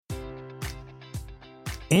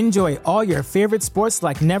Enjoy all your favorite sports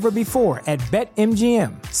like never before at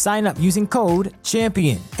BetMGM. Sign up using code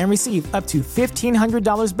CHAMPION and receive up to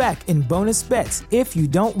 $1,500 back in bonus bets if you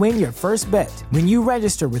don't win your first bet. When you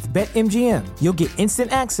register with BetMGM, you'll get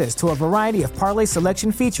instant access to a variety of parlay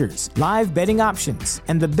selection features, live betting options,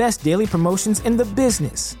 and the best daily promotions in the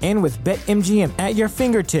business. And with BetMGM at your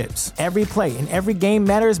fingertips, every play and every game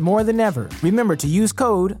matters more than ever. Remember to use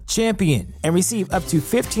code CHAMPION and receive up to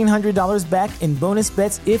 $1,500 back in bonus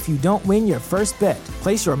bets if you don't win your first bet.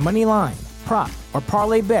 Place your money line, prop, or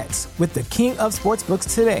parlay bets with the king of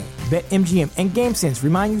sportsbooks today. BetMGM and GameSense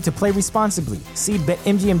remind you to play responsibly. See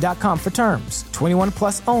BetMGM.com for terms. 21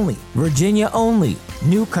 plus only. Virginia only.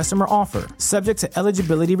 New customer offer. Subject to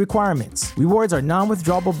eligibility requirements. Rewards are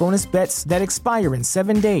non-withdrawable bonus bets that expire in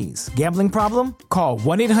 7 days. Gambling problem? Call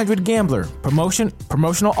 1-800-GAMBLER.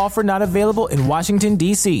 Promotional offer not available in Washington,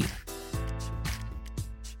 D.C.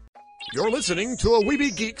 You're listening to a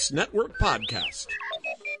Weeby Geeks Network podcast.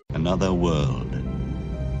 Another world,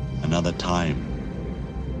 another time,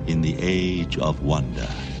 in the age of wonder.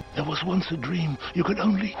 There was once a dream. You could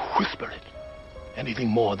only whisper it. Anything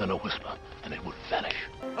more than a whisper, and it would vanish.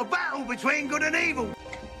 A battle between good and evil.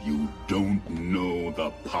 You don't know the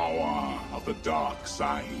power of the dark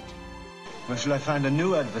side. Where shall I find a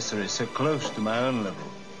new adversary so close to my own level?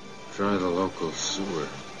 Try the local sewer.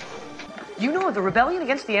 You know of the rebellion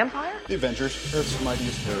against the Empire? The Avengers, Earth's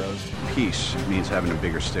mightiest heroes. Peace means having a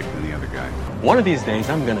bigger stick than the other guy. One of these days,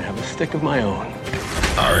 I'm gonna have a stick of my own.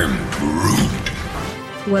 I'm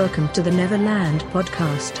Groot. Welcome to the Neverland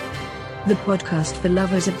Podcast. The podcast for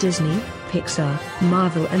lovers of Disney, Pixar,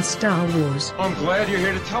 Marvel, and Star Wars. I'm glad you're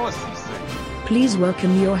here to tell us these things. Please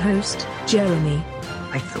welcome your host, Jeremy.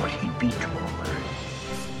 I thought he'd be taller.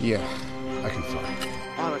 Yeah, I can fly.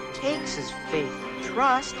 All it takes is faith.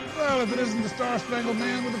 Trust. Well, if it isn't the Star-Spangled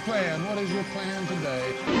Man with a plan, what is your plan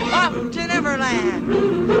today? Up to Neverland!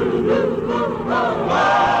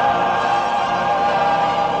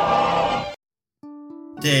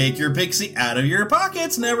 Take your pixie out of your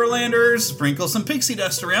pockets, Neverlanders. Sprinkle some pixie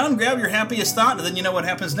dust around, grab your happiest thought, and then you know what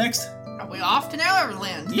happens next? Are we off to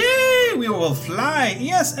Neverland? Yay! We will fly.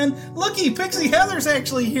 Yes, and looky, Pixie Heather's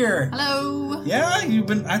actually here. Hello. Yeah,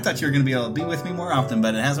 I thought you were going to be able to be with me more often,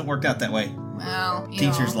 but it hasn't worked out that way. Well,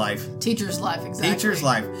 Teacher's life. Teacher's life, exactly. Teacher's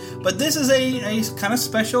life. But this is a kind of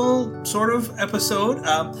special sort of episode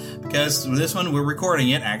because this one we're recording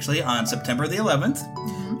it actually on September the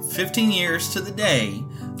 11th, 15 years to the day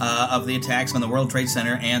of the attacks on the World Trade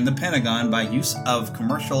Center and the Pentagon by use of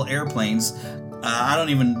commercial airplanes. I don't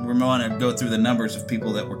even want to go through the numbers of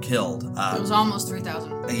people that were killed. It was almost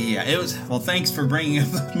 3,000. Yeah, it was. Well, thanks for making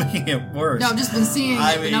it worse. No, I've just been seeing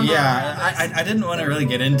the number. Yeah, I didn't want to really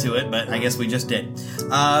get into it, but I guess we just did.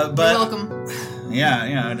 But you're welcome.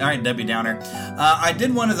 Yeah. All right, Debbie Downer. I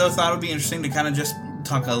did want to, though, thought it would be interesting to kind of just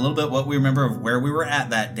talk a little bit what we remember of where we were at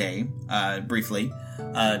that day, briefly,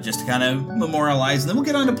 just to kind of memorialize, and then we'll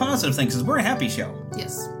get on to positive things, because we're a happy show.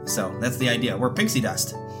 Yes. So that's the idea. We're pixie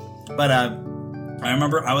dust. But I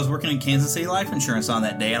remember I was working in Kansas City Life Insurance on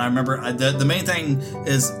that day, and I remember the main thing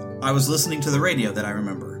is I was listening to the radio that I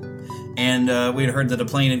remember. And we had heard that a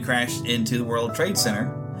plane had crashed into the World Trade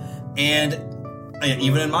Center. And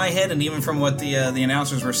even in my head, and even from what the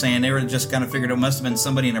announcers were saying, they were just kind of figured it must have been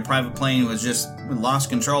somebody in a private plane who was just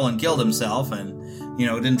lost control and killed himself, and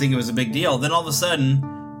didn't think it was a big deal. Then all of a sudden,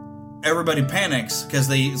 everybody panics because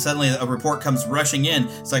suddenly a report comes rushing in.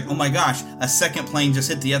 It's like, oh my gosh, a second plane just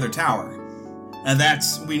hit the other tower. And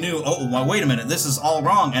we knew, oh, well, wait a minute, this is all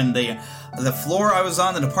wrong. And the floor I was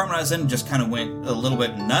on, the department I was in, just kind of went a little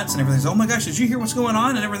bit nuts, and everything's, oh my gosh, did you hear what's going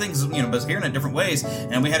on? And everything's, was hearing it different ways.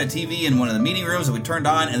 And we had a TV in one of the meeting rooms that we turned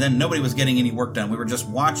on, and then nobody was getting any work done. We were just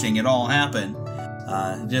watching it all happen.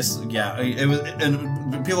 It was,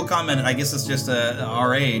 and people commented, I guess it's just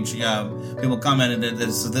our age, people commented that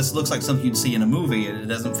this looks like something you'd see in a movie. It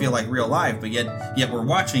doesn't feel like real life, but yet we're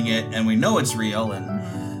watching it, and we know it's real, and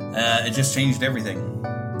it just changed everything.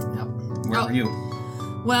 Yep. Where were you?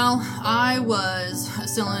 Well, I was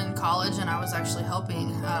still in college, and I was actually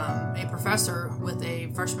helping a professor with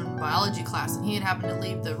a freshman biology class, and he had happened to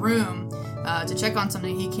leave the room to check on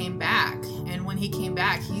something. He came back, and when he came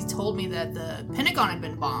back, he told me that the Pentagon had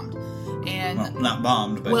been bombed. And well, not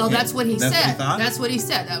bombed, but... Well, that's what he said. What he thought? That's what he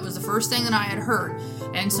said. That was the first thing that I had heard.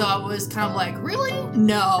 And so I was kind of like, really?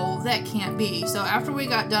 No, that can't be. So after we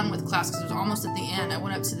got done with class, because it was almost at the end, I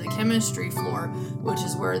went up to the chemistry floor, which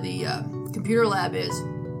is where the computer lab is.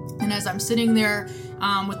 And as I'm sitting there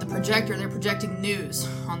with the projector, they're projecting news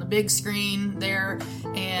on the big screen there.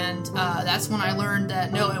 And that's when I learned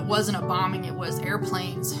that, no, it wasn't a bombing. It was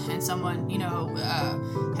airplanes. And someone,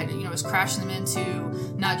 had, was was crashing them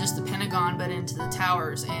into not just the Pentagon, but into the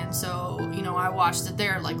towers. And so, I watched it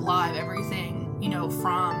there, like live, everything,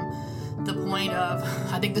 from the point of,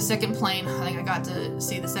 I think the second plane, I got to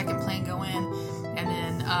see the second plane go in, and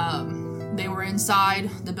then they were inside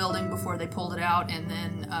the building before they pulled it out, and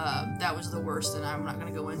then that was the worst, and I'm not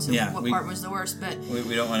going to go into what part was the worst, but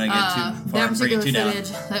we don't want to get too far,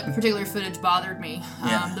 that particular footage bothered me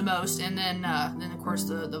the most, and then of course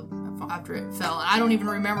the after it fell, and I don't even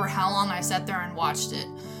remember how long I sat there and watched it.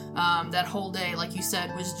 That whole day, like you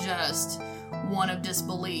said, was just one of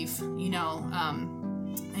disbelief,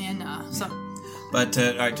 But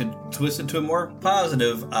all right, to twist it to a more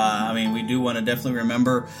positive, we do want to definitely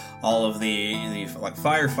remember all of the like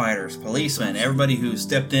firefighters, policemen, everybody who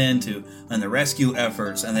stepped in the rescue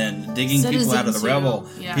efforts, and then digging people out of the rubble,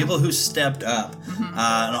 people who stepped up,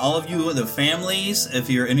 and all of you, the families. If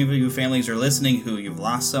any of you families are listening who you've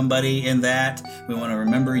lost somebody in that, we want to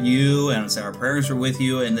remember you and say our prayers are with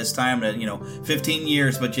you in this time. That 15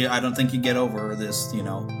 years, but I don't think you get over this.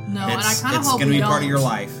 No, and I kind of hope it's going to be part of your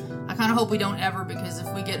life. I kind of hope we don't ever, because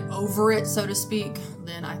if we get over it, so to speak,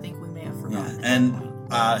 then I think we may have forgotten. Yeah.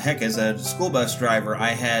 And heck, as a school bus driver,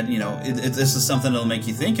 I had, this is something that'll make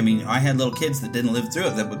you think. I had little kids that didn't live through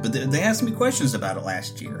it, but they asked me questions about it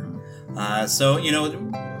last year. So,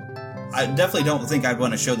 I definitely don't think I'd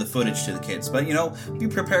want to show the footage to the kids, but, be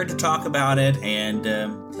prepared to talk about it,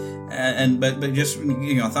 but just,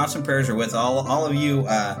 thoughts and prayers are with all of you,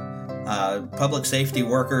 public safety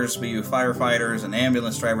workers, be you firefighters and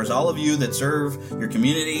ambulance drivers, all of you that serve your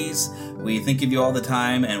communities. We think of you all the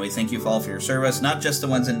time, and we thank you all for your service, not just the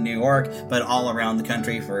ones in New York, but all around the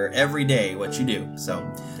country for every day what you do. So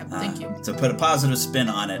thank you. To put a positive spin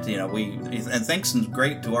on it, and thanks and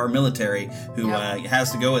great to our military who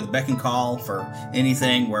has to go with beck and call for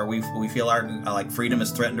anything where we feel our freedom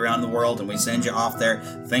is threatened around the world, and we send you off there.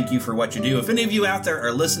 Thank you for what you do. If any of you out there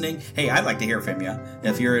are listening, hey, I'd like to hear from you.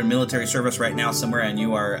 If you're in military service right now somewhere and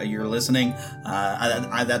you're listening,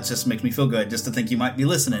 that just makes me feel good just to think you might be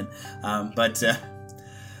listening. But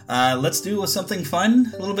let's do something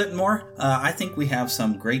fun a little bit more. I think we have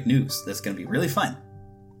some great news that's going to be really fun.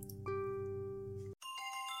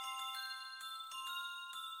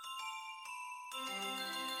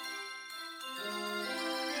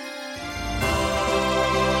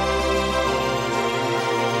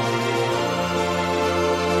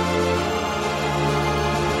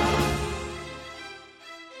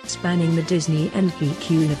 Spanning the Disney and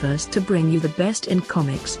geek universe to bring you the best in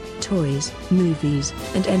comics, toys, movies,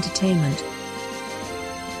 and entertainment.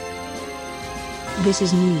 This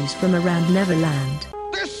is news from around Neverland.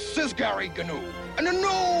 This is Gary Gnu, and the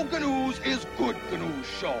No Gnus is Good Gnu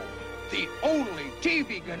Show. The only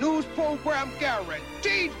TV Gnus program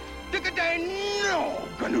guaranteed to contain no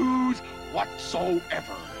Gnus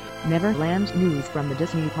whatsoever. Neverland news from the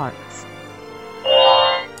Disney parks.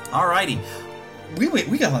 Alrighty. We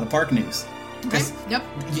got a lot of park news. Okay, yep.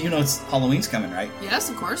 It's Halloween's coming, right? Yes,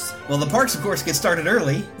 of course. Well, the parks, of course, get started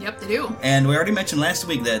early. Yep, they do. And we already mentioned last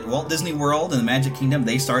week that Walt Disney World and the Magic Kingdom,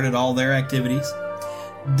 they started all their activities.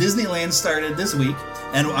 Disneyland started this week.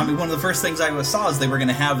 And, one of the first things I saw is they were going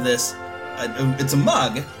to have this, it's a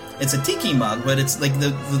mug. It's a tiki mug, but it's like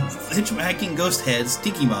the Hitchhiking Ghost Head's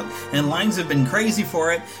tiki mug. And lines have been crazy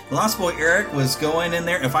for it. Lost Boy Eric was going in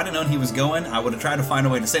there. If I'd have known he was going, I would have tried to find a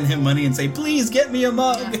way to send him money and say, please get me a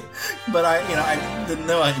mug. Yeah. But I didn't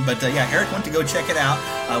know. Eric went to go check it out.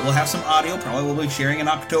 We'll have some audio. Probably we'll be sharing in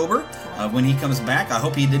October when he comes back. I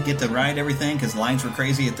hope he did get to ride everything because the lines were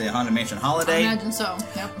crazy at the Haunted Mansion Holiday. I imagine so,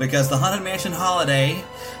 yep. Because the Haunted Mansion Holiday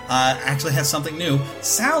actually has something new.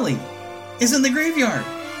 Sally is in the graveyard.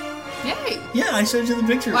 Yay! Yeah, I showed you the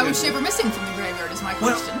picture. Why was she ever missing from the graveyard is my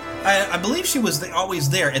question. Well, I believe she was always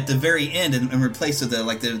there at the very end and replaced with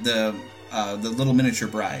the little miniature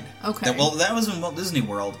bride. Okay. That was in Walt Disney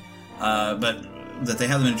World, but that they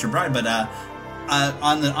have the miniature bride. But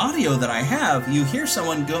on the audio that I have, you hear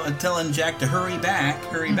someone telling Jack to hurry back,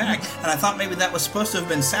 back. And I thought maybe that was supposed to have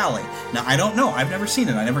been Sally. Now, I don't know. I've never seen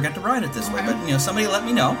it. I never got to ride it this way. But, somebody let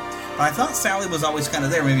me know. But I thought Sally was always kind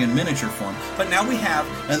of there, maybe in miniature form. But now we have,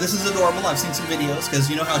 and this is adorable, I've seen some videos, because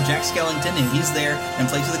you know how Jack Skellington, and he's there and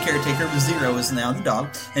plays with the caretaker. Zero is now the dog.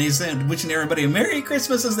 And he's wishing everybody a Merry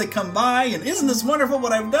Christmas as they come by, and isn't this wonderful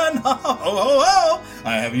what I've done? Ho, ho, ho, ho!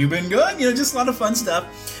 Have you been good? Just a lot of fun stuff.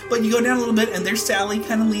 But you go down a little bit, and there's Sally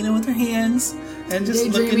kind of leaning with her hands, and just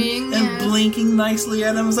looking and blinking nicely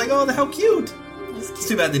at him. I was like, oh, how cute. It's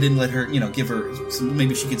too bad they didn't let her, give her,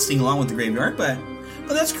 maybe she could sing along with the graveyard, but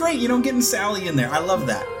that's great, getting Sally in there. I love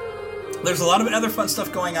that. There's a lot of other fun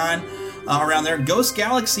stuff going on. around there. Ghost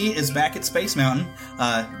Galaxy is back at Space Mountain.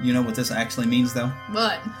 You know what this actually means, though?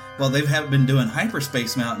 What? Well, they have been doing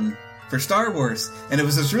Hyperspace Mountain for Star Wars, and it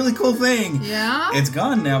was this really cool thing. Yeah? It's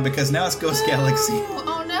gone now because now it's Ghost Galaxy.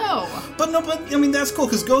 Oh no. But I mean, that's cool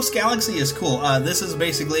because Ghost Galaxy is cool. This is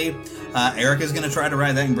basically, Erica's going to try to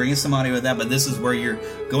ride that and bring us some audio with that, but this is where you're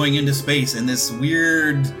going into space and this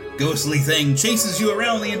weird ghostly thing chases you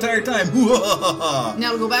around the entire time.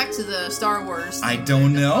 Now to go back to the Star Wars. I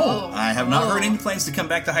don't know. I have not heard any plans to come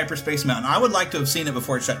back to Hyperspace Mountain. I would like to have seen it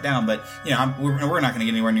before it shut down, but you know, we're not going to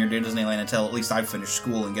get anywhere near Disneyland until at least I finish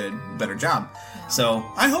school and get a better job. So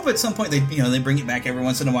I hope at some point they bring it back every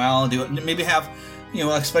once in a while and do it. Maybe have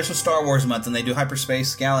like special Star Wars month, and they do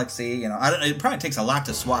Hyperspace Galaxy. It probably takes a lot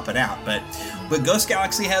to swap it out, but Ghost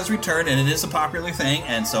Galaxy has returned, and it is a popular thing,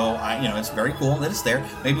 and so it's very cool that it's there.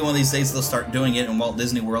 Maybe one of these days they'll start doing it in Walt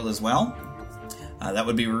Disney World as well. That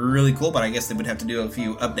would be really cool, but I guess they would have to do a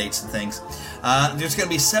few updates and things. There's going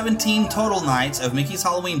to be 17 total nights of Mickey's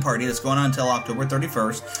Halloween Party that's going on until October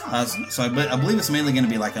 31st. So I believe it's mainly going to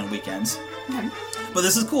be like on weekends. Okay. But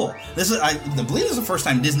this is cool. I believe this is the first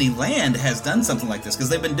time Disneyland has done something like this, because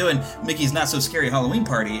they've been doing Mickey's Not So Scary Halloween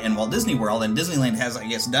Party in Walt Disney World, and Disneyland has, I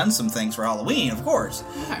guess, done some things for Halloween, of course.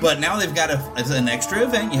 Okay. But now they've got an extra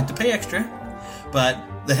event. You have to pay extra. But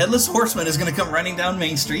the Headless Horseman is going to come running down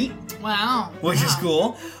Main Street. Wow. Which is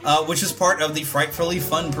cool. Which is part of the Frightfully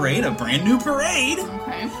Fun Parade, a brand new parade.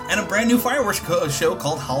 Okay. And a brand new fireworks show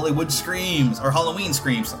called Hollywood Screams, or Halloween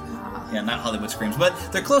Screams. Yeah, not Hollywood Screams, but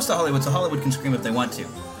they're close to Hollywood, so Hollywood can scream if they want to.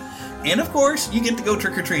 And of course, you get to go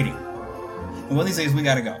trick-or-treating. And one of these days, we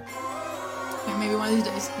gotta go. Yeah, maybe one of these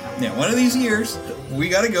days. Yeah, one of these years, we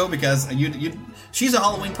gotta go, because she's a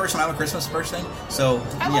Halloween person, I'm a Christmas person, so...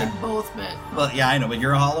 I like both, but... Well, yeah, I know, but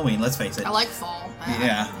you're a Halloween, let's face it. I like fall.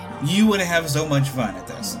 You would have so much fun at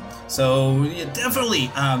this. So, yeah,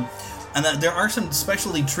 definitely... And there are some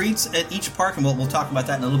specialty treats at each park, and we'll talk about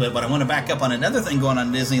that in a little bit, but I want to back up on another thing going on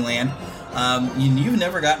in Disneyland. You've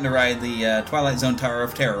never gotten to ride the Twilight Zone Tower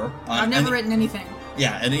of Terror. I've never ridden anything.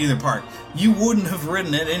 Yeah, at either park. You wouldn't have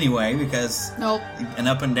ridden it anyway, because... Nope. And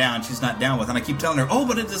up and down, she's not down with it. And I keep telling her,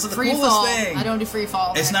 but this is the free coolest fall. thing. I don't do free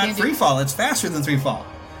fall. It's not free fall. It's faster than free fall.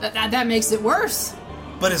 That makes it worse.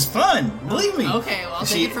 But it's fun. Believe me. Okay, well, I'll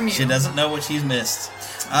take it from you. She doesn't know what she's missed.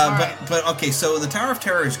 But okay, so the Tower of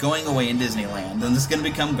Terror is going away in Disneyland, and this is going to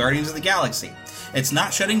become Guardians of the Galaxy. It's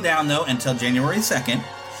not shutting down, though, until January 2nd,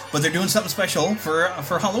 but they're doing something special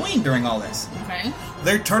for Halloween during all this. Okay.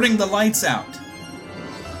 They're turning the lights out.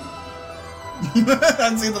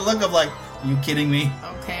 I see the look of like, are you kidding me?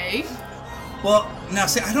 Okay. Well, now,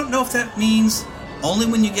 see, I don't know if that means only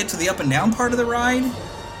when you get to the up and down part of the ride,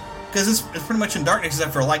 because it's pretty much in darkness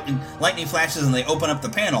except for lightning flashes and they open up the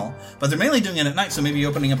panel. But they're mainly doing it at night, so maybe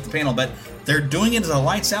opening up the panel. But they're doing it as a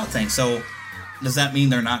lights out thing. So does that mean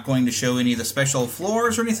they're not going to show any of the special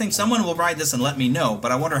floors or anything? Someone will ride this and let me know.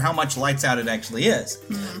 But I wonder how much lights out it actually is.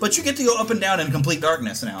 Mm-hmm. But you get to go up and down in complete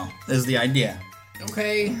darkness now, is the idea.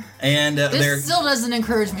 Okay. And this still doesn't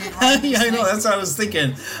encourage me. Yeah, I know. That's what I was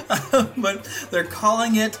thinking. But they're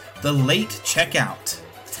calling it the late checkout.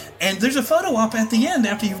 And there's a photo up at the end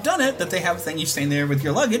after you've done it that they have a thing you stand there with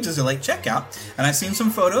your luggage as a late checkout. And I've seen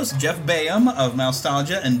some photos. Jeff Bayham of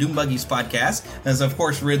Mousetalgia and Doom Buggy's podcast has, of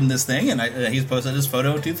course, ridden this thing, and he's posted his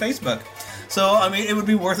photo to Facebook. So, I mean, it would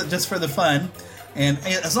be worth it just for the fun. And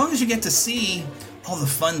as long as you get to see all the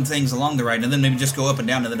fun things along the ride, and then maybe just go up and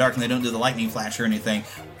down in the dark and they don't do the lightning flash or anything,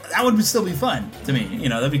 that would still be fun to me. You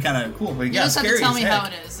know, that'd be kind of cool. But you just have to tell me how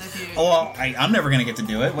it is. Well, I'm never going to get to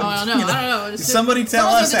do it. No, I don't know. Somebody tell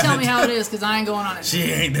us. Tell me how it is, because I ain't going on it. She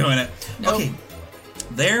ain't doing it. Nope. Okay.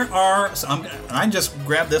 There are... I just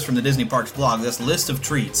grabbed this from the Disney Parks blog, this list of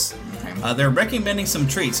treats. Okay. They're recommending some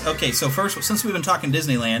treats. Okay, so first, since we've been talking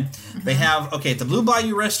Disneyland, they have... Okay, at the Blue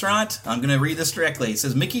Bayou Restaurant, I'm going to read this directly. It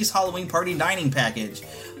says, Mickey's Halloween Party Dining Package.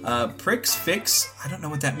 Prix Fix. I don't know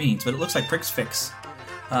what that means, but it looks like Prix Fix.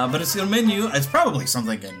 But it's a menu. It's probably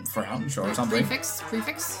something in French or something.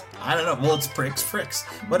 Prefix? I don't know. Well, it's Prix.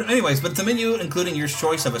 But anyways, but the menu including your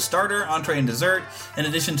choice of a starter, entree, and dessert, in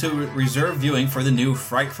addition to reserved viewing for the new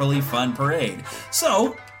Frightfully Fun Parade.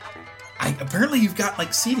 So, apparently you've got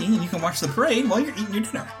like seating and you can watch the parade while you're eating your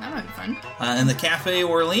dinner. That might be fun. In the Cafe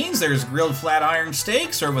Orleans, there's grilled flat iron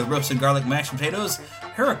steak served with roasted garlic mashed potatoes,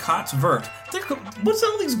 haricots vert. What's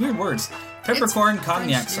all these weird words? Peppercorn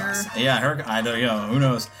cognac sauce. Yeah, I don't know. Who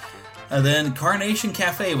knows? And then Carnation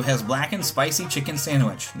Cafe has blackened spicy chicken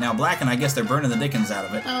sandwich. Now, blackened, I guess they're burning the dickens out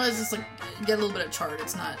of it. Oh, it's just like, get a little bit of chard.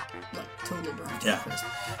 It's not like totally burnt. Yeah.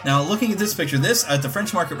 Now, looking at this picture, this at the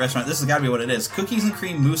French Market restaurant, this has got to be what it is. Cookies and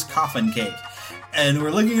cream mousse coffin cake. And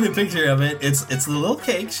we're looking at a picture of it. It's a little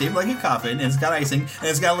cake shaped like a coffin, and it's got icing, and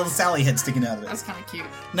it's got a little Sally head sticking out of it. That's kind of cute.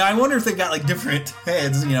 Now, I wonder if they've got like different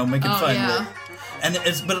heads, making fun of it. And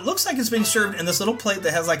but it looks like it's being served in this little plate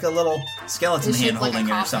that has like a little skeleton hand holding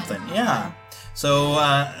it or something. Yeah. So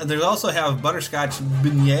they also have butterscotch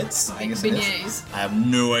beignets. I guess beignets. I have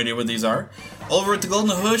no idea what these are. Over at the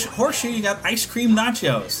Golden Horseshoe, you got ice cream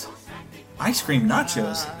nachos. Ice cream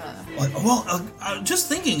nachos. Just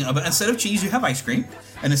thinking about instead of cheese, you have ice cream,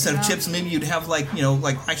 and instead of chips, maybe you'd have like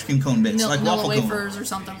ice cream cone bits, like waffle wafers or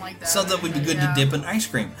something like that. Something that would be good to dip in ice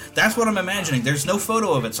cream. That's what I'm imagining. There's no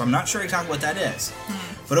photo of it, so I'm not sure exactly what that is.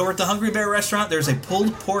 But over at the Hungry Bear restaurant, there's a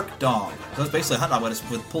pulled pork dog. So it's basically a hot dog, but it's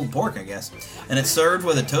with pulled pork, I guess. And it's served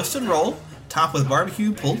with a toasted roll, topped with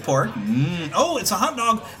barbecue pulled pork. Oh, it's a hot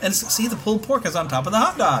dog. And see, the pulled pork is on top of the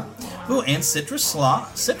hot dog. Ooh, and citrus slaw.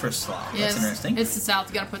 Citrus slaw. Yes, that's interesting. It's the South.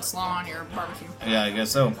 You gotta put slaw on your barbecue. Yeah, I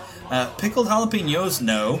guess so. Pickled jalapenos,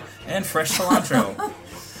 no. And fresh cilantro.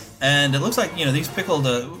 And it looks like, these pickled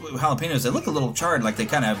jalapenos, they look a little charred, like they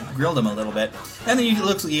kind of grilled them a little bit. And then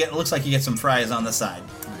it looks like you get some fries on the side.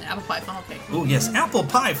 Apple pie funnel cake. Ooh, yes, apple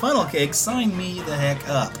pie funnel cake. Sign me the heck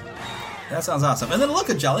up. That sounds awesome. And then look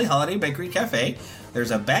at Jolly Holiday Bakery Cafe.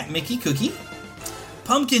 There's a Bat Mickey cookie.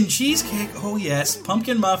 Pumpkin cheesecake. Oh, yes.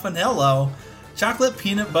 Pumpkin muffin. Hello. Chocolate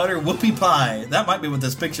peanut butter whoopie pie. That might be what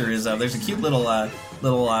this picture is of. There's a cute little it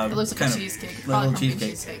looks like a cheesecake. Little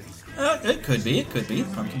cheesecake. It could be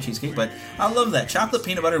pumpkin cheesecake, but I love that chocolate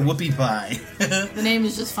peanut butter whoopie pie. The name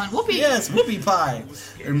is just fun. Whoopie. Yes, whoopie pie.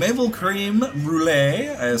 Maple cream brulee,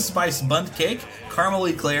 a spiced bundt cake, caramel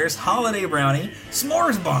eclairs, holiday brownie,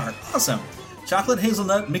 s'mores bar. Awesome. Chocolate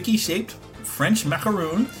hazelnut Mickey shaped French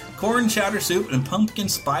macaroon, corn chowder soup, and pumpkin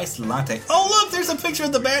spice latte. Oh look, there's a picture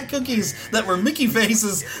of the bat cookies that were Mickey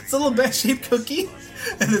faces. It's a little bat shaped cookie.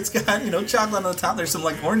 And it's got, chocolate on the top. There's some,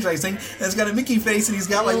 orange icing. And it's got a Mickey face, and he's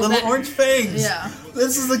got, little orange fangs. Yeah.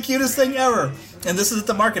 This is the cutest thing ever. And this is at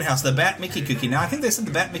the Market House, the Bat Mickey cookie. Now, I think they said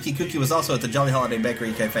the Bat Mickey cookie was also at the Jolly Holiday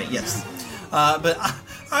Bakery Cafe. Yes. But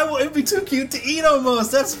it'd be too cute to eat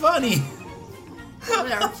almost. That's funny.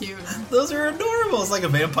 They're cute. Those are adorable. It's like a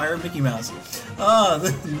vampire Mickey Mouse.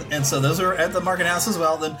 And so those are at the Market House as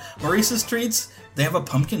well. Then Maurice's Treats, they have a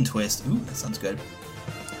pumpkin twist. Ooh, that sounds good.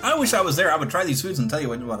 I wish I was there. I would try these foods and tell you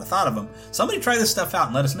what I thought of them. Somebody try this stuff out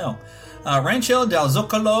and let us know. Rancho del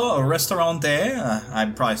Zocalo Restaurante.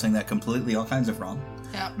 I'm probably saying that completely, all kinds of wrong.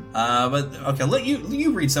 Yeah. But okay, let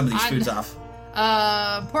you read some of these foods off.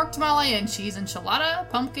 Pork tamale and cheese enchilada,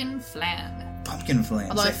 pumpkin flan. Pumpkin flan.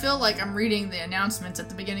 Although I feel like I'm reading the announcements at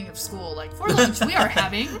the beginning of school, like for lunch we are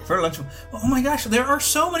having. For lunch. Oh my gosh, there are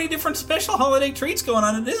so many different special holiday treats going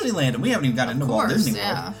on at Disneyland, and we haven't even gotten into Walt Disney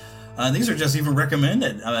World. These are just even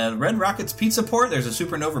recommended. Red Rocket's Pizza Port. There's a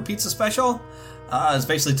Supernova Pizza Special. It's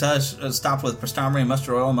basically topped with pastrami and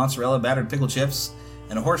mustard oil, mozzarella, battered pickle chips,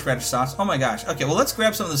 and a horseradish sauce. Oh my gosh. Okay, well let's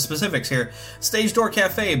grab some of the specifics here. Stage Door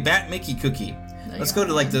Cafe, Bat Mickey Cookie. Let's go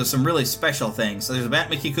to some really special things. So there's a Bat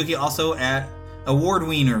Mickey Cookie also at Award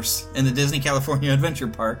Wieners in the Disney California Adventure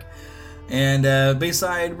Park. And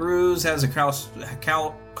Bayside Brews has a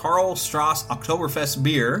Karl Strauss Oktoberfest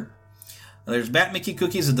beer. There's Bat Mickey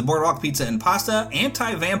cookies at the Boardwalk Pizza and Pasta,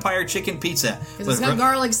 anti-vampire chicken pizza. Because it's got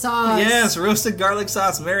garlic sauce. Yes, roasted garlic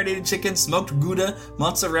sauce, marinated chicken, smoked Gouda,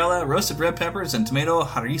 mozzarella, roasted red peppers, and tomato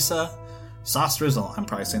harissa sauce drizzle. I'm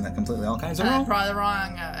probably saying that completely all kinds of wrong. Probably the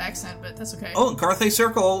wrong accent, but that's okay. Oh, Carthay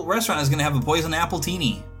Circle restaurant is going to have a poison apple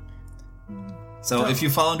teeny. So if you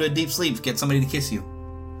fall into a deep sleep, get somebody to kiss you.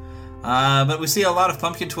 But we see a lot of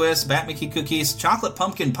pumpkin twists, Bat Mickey cookies, chocolate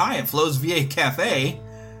pumpkin pie at Flo's VA Cafe.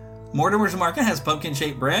 Mortimer's Market has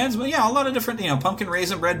pumpkin-shaped breads. But yeah, a lot of different, pumpkin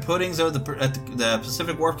raisin bread puddings at the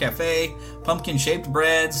Pacific Wharf Cafe. Pumpkin-shaped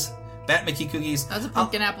breads. Bat Mickey cookies. That's a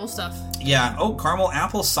pumpkin apple stuff. Yeah. Oh, caramel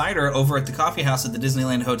apple cider over at the coffee house at the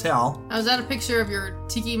Disneyland Hotel. Oh, is that a picture of your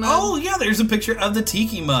tiki mug? Oh, yeah, there's a picture of the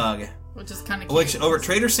tiki mug. Which is kind of cute. Which, over at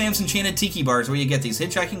Trader Sam's Enchanted Tiki Bars, where you get these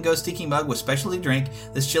Hitchhiking Ghost Tiki Mug with specialty drink.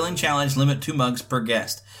 This chilling challenge, limit 2 mugs per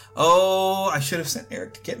guest. Oh, I should have sent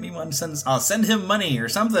Eric to get me one. I'll send him money or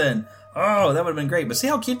something. Oh, that would have been great. But see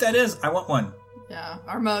how cute that is? I want one. Yeah,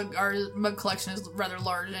 our mug collection is rather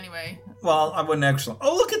large anyway. Well, I wouldn't actually.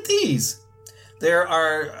 Oh, look at these. There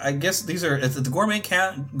are, I guess these are the gourmet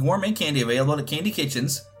candy available at Candy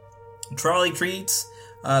Kitchens. Trolley treats.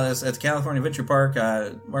 That's at the California Adventure Park,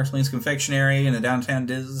 Marceline's Confectionery in the downtown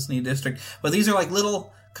Disney district. But these are like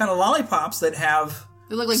little kind of lollipops that have...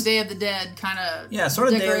 They look like Day of the Dead kind of Yeah, sort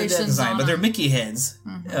of Day of the Dead design, but they're Mickey heads.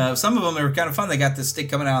 Mm-hmm. Some of them are kind of fun. They got this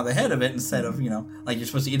stick coming out of the head of it instead of, like you're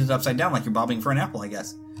supposed to eat it upside down like you're bobbing for an apple, I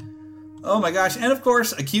guess. Oh my gosh. And of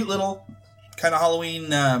course, a cute little kind of Halloween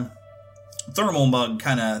thermal mug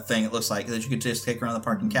kind of thing, it looks like, that you could just take around the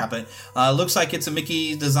park and cap it. Looks like it's a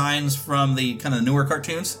Mickey designs from the kind of newer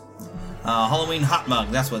cartoons. Halloween hot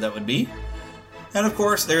mug, that's what that would be. And of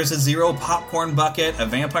course, there's a Zero popcorn bucket, a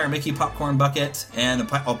Vampire Mickey popcorn bucket, and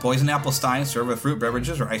a Poison Apple Stein served with fruit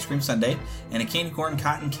beverages or ice cream sundae, and a candy corn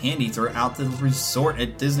cotton candy throughout the resort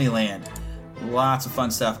at Disneyland. Lots of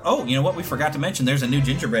fun stuff. Oh, you know what? We forgot to mention there's a new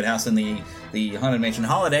gingerbread house in the Haunted Mansion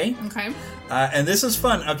Holiday. Okay. And this is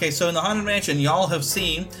fun. Okay, so in the Haunted Mansion, y'all have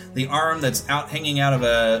seen the arm that's hanging out of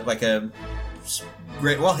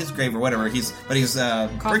his grave or whatever. He's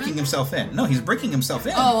breaking himself in. No, he's breaking himself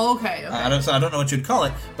in. Oh, okay. I don't know what you'd call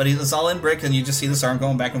it, but it's all in brick, and you just see this arm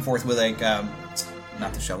going back and forth with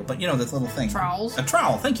not the shovel, but this little thing. Trowels. A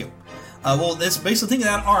trowel. Thank you. Well, it's basically think of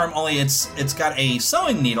that arm, only it's got a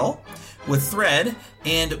sewing needle with thread,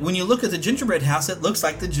 and when you look at the gingerbread house, it looks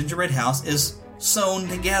like the gingerbread house is sewn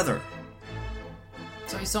together.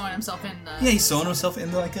 So he's sewing himself in. Yeah, he's sewing himself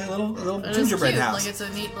into like a little gingerbread house. Like it's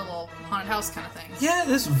a neat little haunted house kind of thing.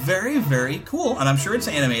 Yeah, it's very, very cool, and I'm sure it's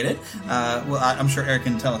animated. I'm sure Eric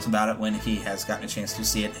can tell us about it when he has gotten a chance to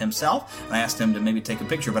see it himself. And I asked him to maybe take a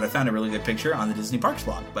picture, but I found a really good picture on the Disney Parks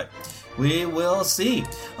blog. But we will see.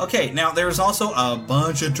 Okay, now there's also a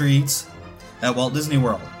bunch of treats at Walt Disney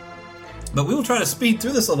World. But we will try to speed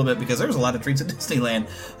through this a little bit because there's a lot of treats at Disneyland.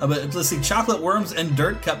 But let's see, chocolate worms and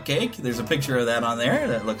dirt cupcake. There's a picture of that on there.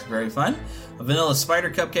 That looks very fun. Vanilla spider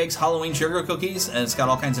cupcakes, Halloween sugar cookies, and it's got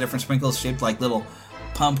all kinds of different sprinkles shaped like little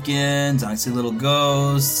pumpkins. I see little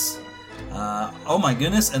ghosts. Oh my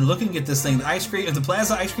goodness! And looking at this thing, the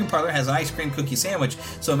Plaza Ice Cream Parlor has an ice cream cookie sandwich.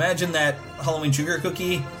 So imagine that Halloween sugar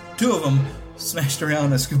cookie, 2 of them smashed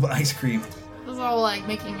around a scoop of ice cream. This is all like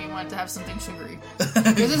making me want to have something sugary.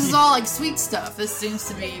 Because this is all like sweet stuff. This seems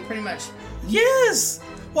to be pretty much. Yes.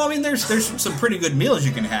 Well, I mean, there's some pretty good meals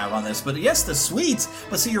you can have on this, but yes, the sweets.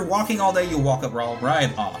 But see, you're walking all day, you walk up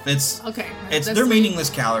right off. They're meaningless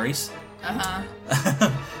calories.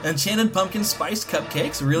 Enchanted pumpkin spiced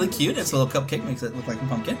cupcakes, really cute. It's a little cupcake, makes it look like a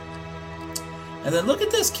pumpkin. And then look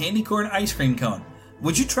at this candy corn ice cream cone.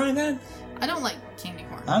 Would you try that? I don't like candy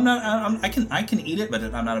corn. I can eat it, but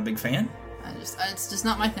I'm not a big fan. It's just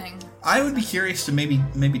not my thing. I would be curious to maybe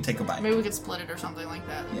take a bite. Maybe we could split it or something like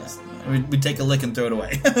that. Yes. We'd take a lick and throw it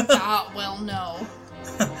away. Well, no.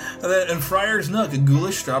 And Friar's Nook, a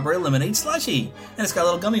ghoulish strawberry lemonade slushie. And it's got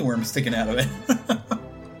little gummy worms sticking out of it.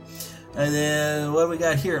 And then, what do we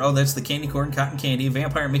got here? Oh, that's the candy corn cotton candy,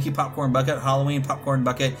 Vampire Mickey popcorn bucket, Halloween popcorn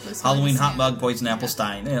bucket, Halloween hot mug, Poison Apple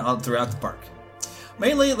Stein, all throughout the park.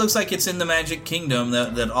 Mainly, it looks like it's in the Magic Kingdom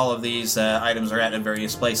that all of these items are at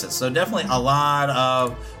various places. So definitely a lot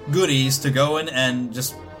of goodies to go in and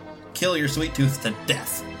just kill your sweet tooth to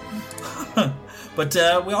death. But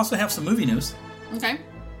we also have some movie news. Okay.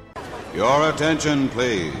 Your attention,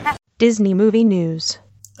 please. Disney movie news.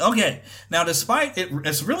 Okay. Now, despite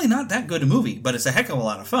it's really not that good a movie, but it's a heck of a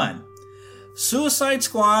lot of fun. Suicide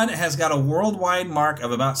Squad has got a worldwide mark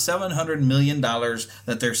of about $700 million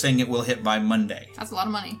that they're saying it will hit by Monday. That's a lot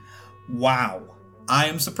of money. Wow. I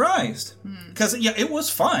am surprised. Because, it was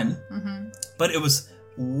fun, but it was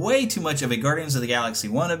way too much of a Guardians of the Galaxy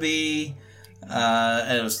wannabe.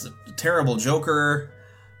 It was a terrible Joker.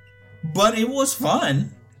 But it was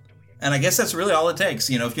fun. And I guess that's really all it takes.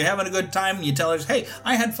 If you're having a good time, you tell us, hey,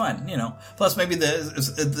 I had fun, Plus, maybe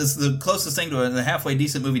the closest thing to a halfway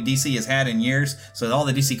decent movie DC has had in years. So all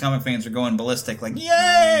the DC comic fans are going ballistic, like,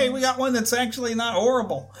 yay, we got one that's actually not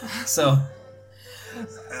horrible. So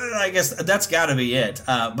I guess that's got to be it.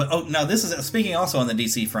 But now this is, speaking also on the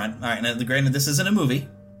DC front. All right, now granted, this isn't a movie.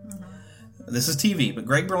 This is TV, but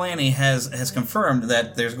Greg Berlanti has confirmed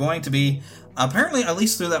that there's going to be, apparently at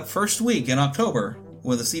least through that first week in October,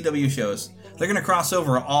 with the CW shows, they're going to cross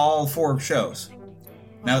over all 4 shows.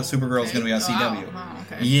 Now that Supergirl is going to be on CW. Wow.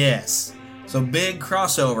 Okay. Yes. So big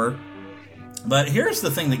crossover. But here's the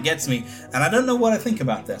thing that gets me, and I don't know what I think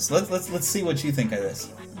about this. Let's see what you think of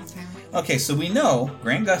this. Okay, so we know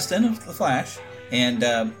Grant Gustin of The Flash and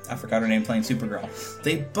I forgot her name playing Supergirl.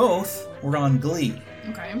 They both were on Glee.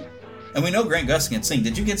 Okay. And we know Grant Gustin can sing.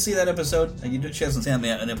 Did you get to see that episode? She hasn't seen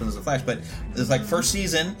an episode of The Flash, but it's like first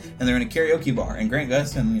season, and they're in a karaoke bar, and Grant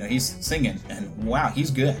Gustin, he's singing, and wow,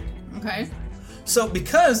 he's good. Okay. So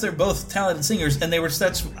because they're both talented singers, and they're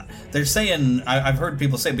saying, I've heard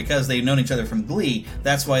people say because they've known each other from Glee,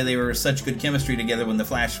 that's why they were such good chemistry together when The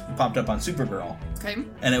Flash popped up on Supergirl. Okay.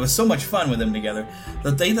 And it was so much fun with them together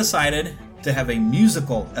that they decided to have a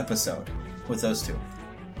musical episode with those two.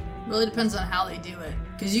 Really depends on how they do it.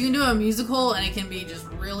 Because you can do a musical and it can be just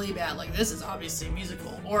really bad. Like, this is obviously a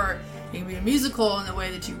musical. Or it can be a musical in the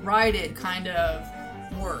way that you write it kind of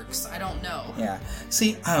works. I don't know. Yeah.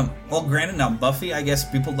 See, well, granted, now Buffy, I guess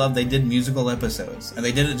people love they did musical episodes, and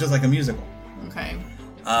they did it just like a musical. Okay.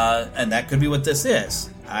 And that could be what this is.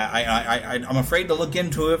 I'm afraid to look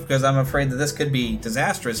into it because I'm afraid that this could be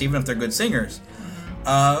disastrous, even if they're good singers.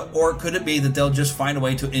 Or could it be that they'll just find a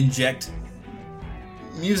way to inject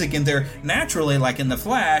music in there naturally, like in The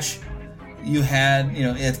Flash? You had,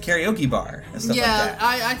 at the karaoke bar and stuff like that.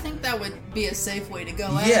 Yeah, I think that would be a safe way to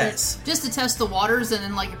go at Yes. it. Just to test the waters, and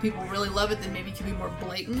then, like, if people really love it, then maybe you can be more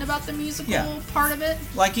blatant about the musical part of it.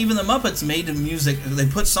 Like, even the Muppets made the music, they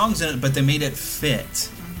put songs in it, but they made it fit.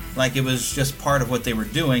 Like, it was just part of what they were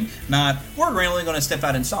doing, not, we're really going to step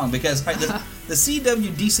out in song, because the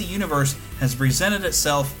CW DC universe has presented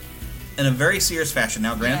itself in a very serious fashion.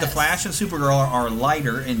 Now, granted, The Flash and Supergirl are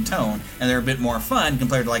lighter in tone, and they're a bit more fun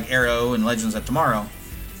compared to, like, Arrow and Legends of Tomorrow.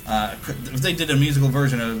 If they did a musical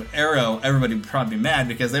version of Arrow, everybody would probably be mad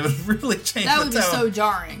because they would really change the tone. That would be so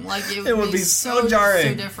jarring. Like, it would be so jarring.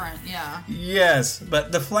 So different, yeah. Yes,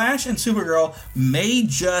 but The Flash and Supergirl may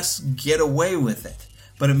just get away with it.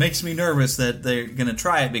 But it makes me nervous that they're going to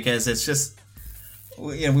try it because it's just,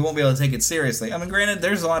 we won't be able to take it seriously. I mean, granted,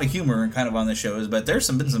 there's a lot of humor kind of on the shows, but there's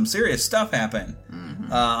been some serious stuff happen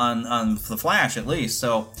on The Flash, at least.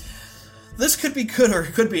 So this could be good or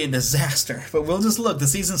it could be a disaster. But we'll just look. The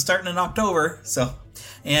season's starting in October, so...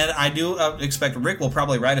 And I do expect Rick will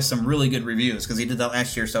probably write us some really good reviews because he did that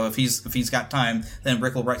last year. So if he's got time, then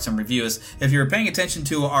Rick will write some reviews. If you're paying attention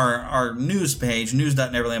to our news page,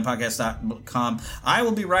 news.neverlandpodcast.com, I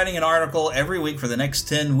will be writing an article every week for the next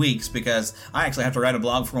 10 weeks because I actually have to write a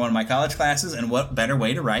blog for one of my college classes. And what better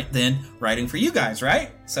way to write than writing for you guys,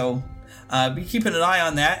 right? So be keeping an eye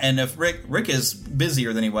on that. And if Rick is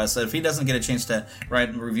busier than he was, so if he doesn't get a chance to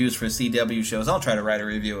write reviews for CW shows, I'll try to write a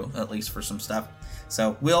review at least for some stuff.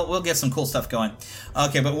 So we'll get some cool stuff going.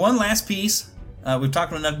 Okay, but one last piece. We've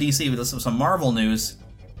talked enough DC, but this was some Marvel news.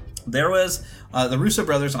 There was the Russo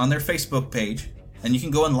brothers on their Facebook page, and you can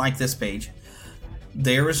go and like this page.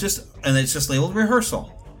 There was it's just labeled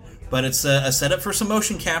rehearsal. But it's a setup for some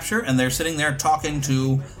motion capture, and they're sitting there talking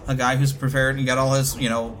to a guy who's prepared and got all his,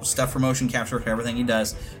 stuff for motion capture for everything he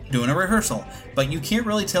does, doing a rehearsal. But you can't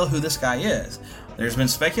really tell who this guy is. There's been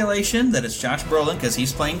speculation that it's Josh Brolin because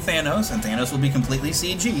he's playing Thanos, and Thanos will be completely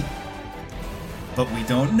CG. But we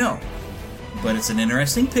don't know. But it's an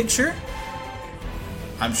interesting picture.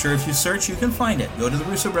 I'm sure if you search, you can find it. Go to the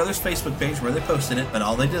Russo Brothers Facebook page where they posted it, but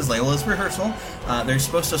all they did is label this rehearsal. They're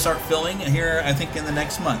supposed to start filming here, I think, in the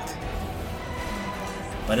next month.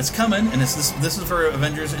 But it's coming, and this is for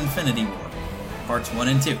Avengers Infinity War, parts 1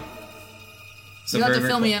 and 2. So you have to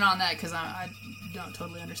fill me in on that, because I don't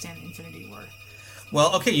totally understand the Infinity War.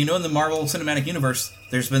 Well, okay, in the Marvel Cinematic Universe,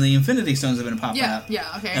 there's been the Infinity Stones that have been popping up. Yeah,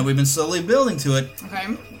 okay. And we've been slowly building to it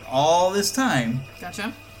okay. all this time.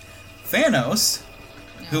 Gotcha. Thanos,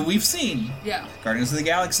 who we've seen. Yeah. Guardians of the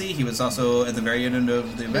Galaxy, he was also at the very end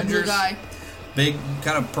of the Avengers. Big blue guy. Big,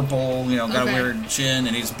 kind of purple, got a weird chin,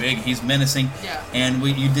 and he's big, he's menacing. Yeah. And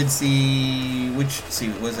you did see,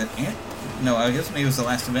 was it Ant? No, I guess maybe it was the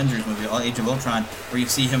last Avengers movie, Age of Ultron, where you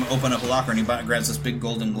see him open up a locker and he grabs this big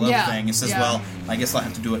golden glove thing and says, well, I guess I'll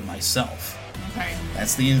have to do it myself. Okay.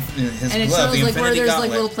 That's his and it glove, shows the like where there's Gauntlet,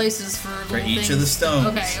 like little places for each things. of the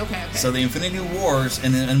stones. Okay. So the Infinity Wars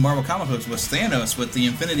in Marvel comic books was Thanos with the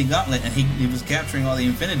Infinity Gauntlet, and he was capturing all the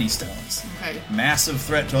Infinity Stones. Okay. Massive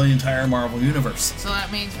threat to the entire Marvel universe. So that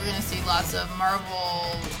means we're going to see lots of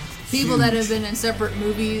Marvel people that have been in separate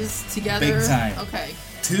movies together. Big time. Okay.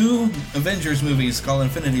 2 Avengers movies called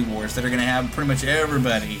Infinity Wars that are going to have pretty much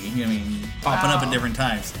everybody, popping up at different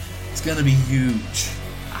times. It's going to be huge.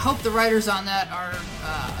 I hope the writers on that are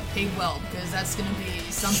paid well, because that's going to be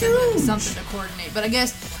something to coordinate. But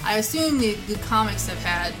I assume the comics have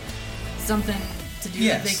had something to do.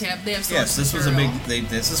 Yes. They have source yes, this material. was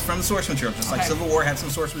this is from source material, just like Civil War had some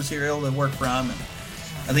source material to work from.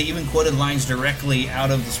 And they even quoted lines directly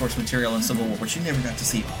out of the source material in Civil War, which you never got to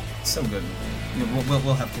see. It's so good.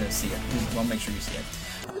 We'll have to see it. We'll make sure you see it.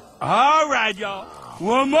 All right, y'all.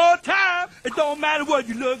 One more time. It don't matter what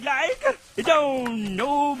you look like. It don't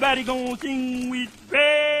nobody gonna sing with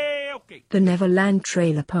me. Okay. The Neverland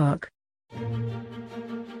Trailer Park.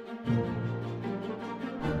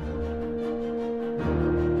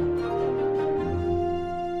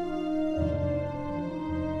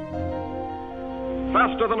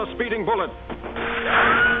 Faster than a speeding bullet.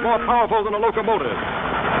 More powerful than a locomotive.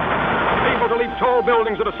 Able to leap tall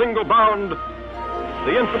buildings at a single bound.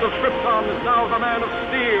 The infant of Krypton is now the Man of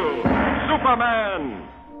Steel, Superman!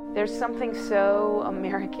 There's something so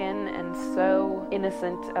American and so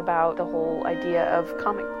innocent about the whole idea of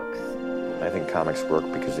comic books. I think comics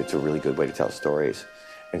work because it's a really good way to tell stories.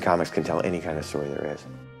 And comics can tell any kind of story there is.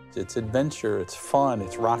 It's adventure, it's fun,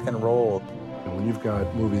 it's rock and roll. And when you've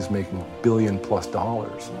got movies making $1 billion+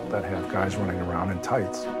 that have guys running around in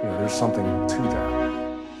tights, there's something to that.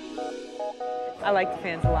 I like the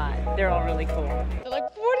fans a lot. They're all really cool. They're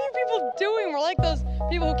like, what are you people doing? We're like those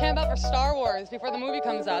people who camp out for Star Wars before the movie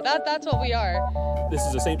comes out. That's what we are. This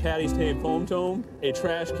is a St. Patty's Day foam tome, a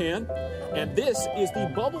trash can, and this is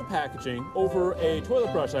the bubble packaging over a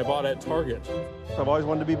toilet brush I bought at Target. I've always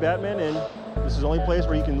wanted to be Batman, and this is the only place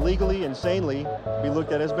where you can legally and sanely be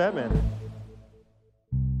looked at as Batman.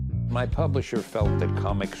 My publisher felt that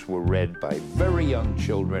comics were read by very young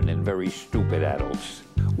children and very stupid adults.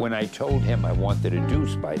 When I told him I wanted to do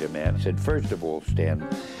Spider-Man, he said, first of all, Stan,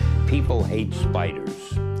 people hate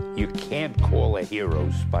spiders. You can't call a hero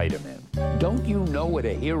Spider-Man. Don't you know what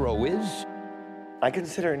a hero is? I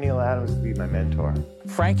consider Neil Adams to be my mentor.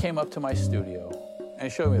 Frank came up to my studio and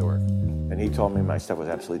showed me the work. And he told me my stuff was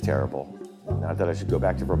absolutely terrible. Not that I should go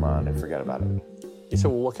back to Vermont and forget about it. He said,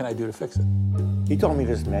 well, what can I do to fix it? He told me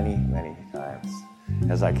this many, many times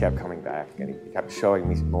as I kept coming back, and he kept showing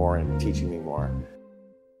me more and teaching me more.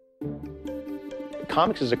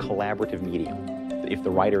 Comics is a collaborative medium. If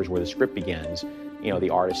the writer is where the script begins, the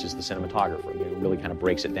artist is the cinematographer. It really kind of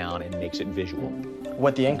breaks it down and makes it visual.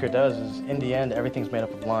 What the inker does is, in the end, everything's made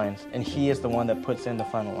up of lines, and he is the one that puts in the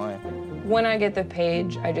final line. When I get the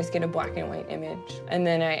page, I just get a black and white image, and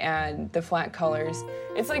then I add the flat colors.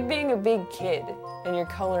 It's like being a big kid, and you're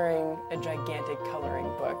coloring a gigantic coloring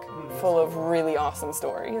book full of really awesome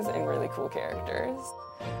stories and really cool characters.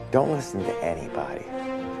 Don't listen to anybody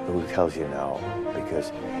who tells you no,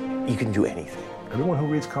 because you can do anything. Everyone who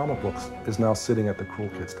reads comic books is now sitting at the Cool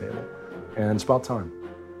Kids table. And it's about time,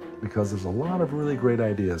 because there's a lot of really great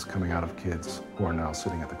ideas coming out of kids who are now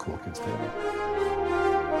sitting at the Cool Kids table.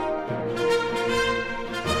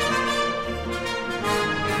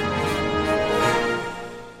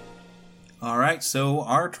 All right, so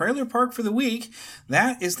our trailer park for the week,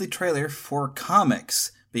 that is the trailer for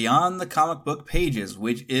Comics Beyond the Comic Book Pages,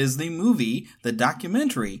 which is the movie, the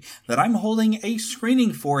documentary, that I'm holding a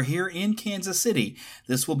screening for here in Kansas City.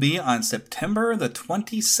 This will be on September the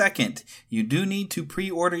 22nd. You do need to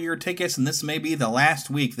pre-order your tickets, and this may be the last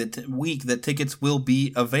week that tickets will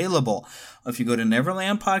be available. If you go to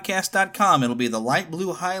neverlandpodcast.com, it'll be the light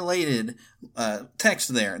blue highlighted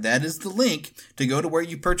text there. That is the link to go to where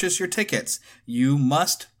you purchase your tickets. You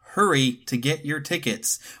must hurry to get your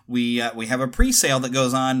tickets. We have a pre-sale that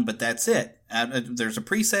goes on, but that's it. There's a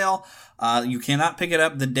pre-sale. You cannot pick it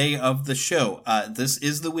up the day of the show. This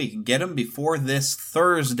is the week. Get them before this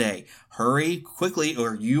Thursday. Hurry quickly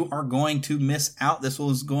or you are going to miss out. This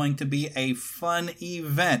is going to be a fun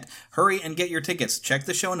event. Hurry and get your tickets. Check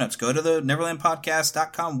the show notes. Go to the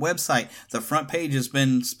neverlandpodcast.com website. The front page has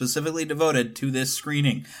been specifically devoted to this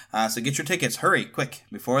screening. So get your tickets. Hurry, quick,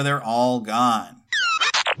 before they're all gone.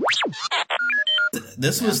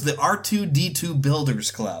 This was the R2-D2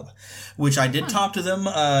 Builders Club, which I did talk to them.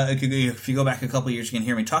 If you go back a couple of years, you can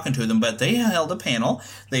hear me talking to them. But they held a panel.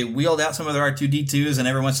 They wheeled out some of their R2-D2s, and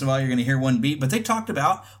every once in a while you're going to hear one beat. But they talked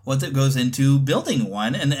about what that goes into building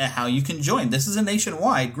one and how you can join. This is a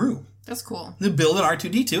nationwide group. That's cool. They build an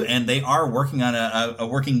R2-D2, and they are working on a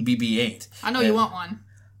working BB-8. I know you want one.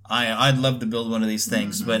 I'd love to build one of these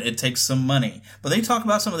things, but it takes some money. But they talk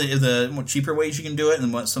about some of the more cheaper ways you can do it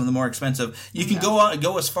and what some of the more expensive. You can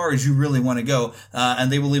go as far as you really want to go,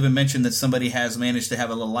 and they will even mention that somebody has managed to have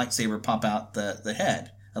a little lightsaber pop out the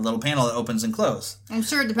head. A little panel that opens and closes. I'm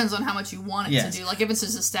sure it depends on how much you want it to do. Like if it's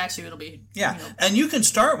just a statue, it'll be... Yeah, and you can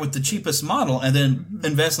start with the cheapest model and then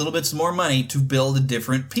invest a little bit more money to build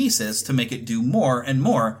different pieces to make it do more and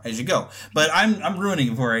more as you go. But I'm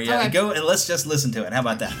ruining it for you. Okay. Go and let's just listen to it. How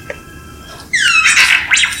about that?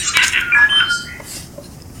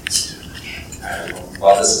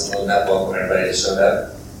 Well, this is a little bit welcome everybody that showed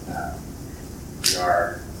up. We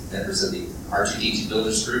are members of the R2-D2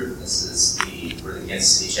 Builders Group. We're the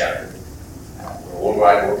Kansas City chapter. We're a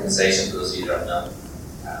worldwide organization, for those of you who don't know.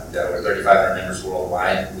 We've got over 3,500 members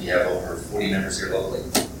worldwide. We have over 40 members here locally.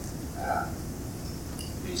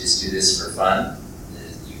 We just do this for fun.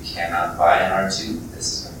 You cannot buy an R2. This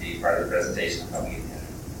is going to be part of the presentation.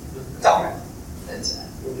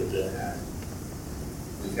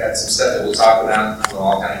 We've got some stuff that we'll talk about. We'll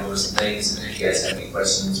all kind of go over some things, and if you guys have any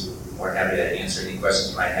questions, we're more happy to answer any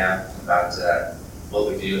questions you might have about what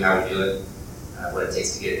we do, how we do it, what it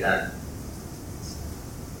takes to get it done.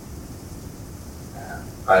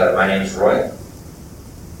 By the way, my name is Roy.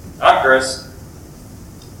 I'm Chris.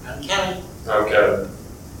 I'm Kelly. I'm Kevin.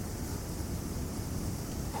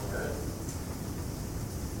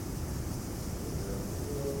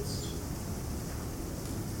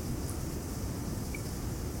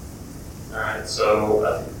 Alright, so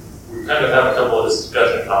I think we kind of have a couple of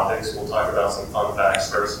discussion topics. We'll talk about some fun facts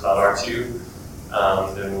first about R2.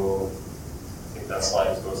 Then we'll, I think that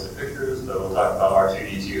slide is mostly pictures, but we'll talk about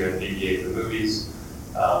R2-D2 and BB-8 the movies.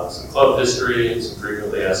 Some club history, and some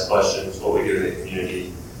frequently asked questions, what we do in the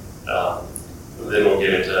community. Then we'll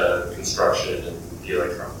get into construction and the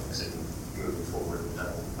electronics and moving forward,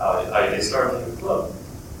 how you get started in the club.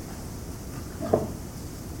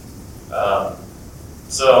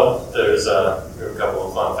 So there's a couple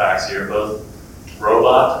of fun facts here. Both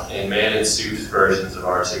robot and man-in-suit versions of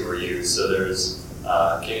R2 were used. So there's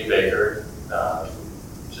Kenny Baker,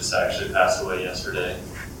 just actually passed away yesterday,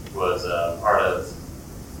 was part of,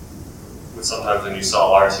 sometimes when you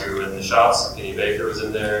saw R2 in the shots, Kenny Baker was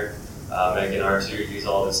in there making R2 use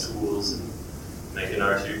all his tools and making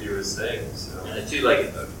R2 do his thing. So, and the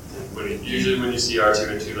two-legged mode. Usually when you see R2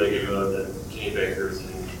 in two-legged mode, then Kenny Baker's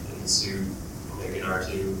in the suit making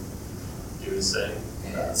R2 do his thing.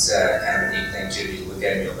 And it's kind of a neat thing too. If you look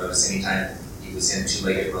at him, you'll notice anytime he was in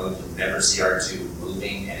two-legged mode, you'll never see R2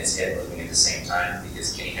 moving and his head moving at the same time,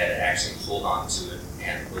 because Kenny had to actually hold on to it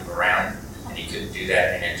and move around, and he couldn't do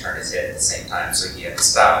that and then turn his head at the same time. So he had to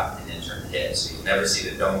stop and then turn the head. So you'll never see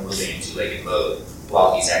the dome moving in two-legged mode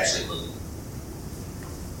while he's actually moving.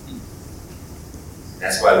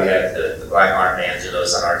 That's why we have the black armbands or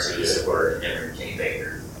those on R2s for remembering Kenny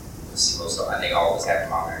Baker. You'll see most of, I think all of us have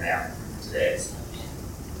them on there now today.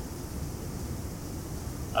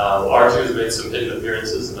 R2 has made some hidden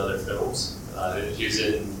appearances in other films. He's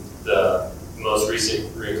in the most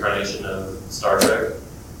recent reincarnation of Star Trek.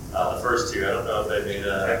 The first two, I don't know if they made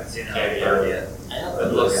a cameo yet.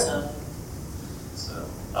 But look, so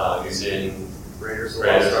he's in Raiders of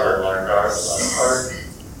the Lost Ark.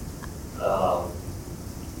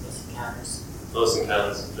 Close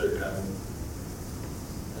Encounters of the Third Kind.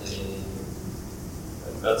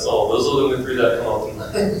 And that's all. Those are the only three that come off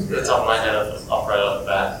the top of my head off right off the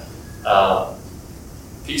bat.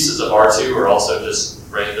 Pieces of R2 are also just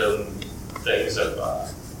random things that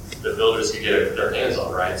the builders could get their hands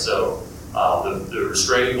on, right? So the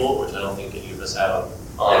restraining bolt, which I don't think any of us have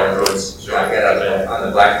on our roads. Sure, I got on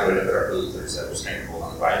the black road at our booth, there's a restraining bolt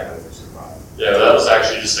on the black road. Yeah, but that was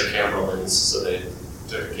actually just a camera lens, so they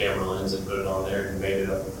took a camera lens and put it on there and made it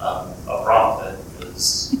a prop that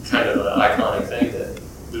was kind of an iconic thing that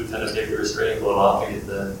would kind of take the restraining bolt off to get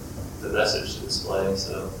the message to display.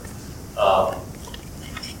 So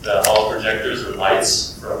the hall projectors are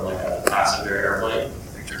lights from like a passenger airplane.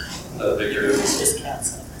 The Victor.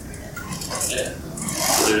 Yeah.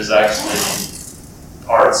 So there's actually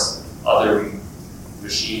parts, other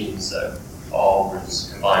machines that all were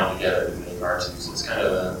just combined together to make R2. So it's kind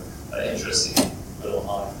of an interesting little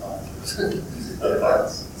hodgepodge of other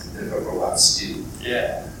parts. It's a bit of a robot stew.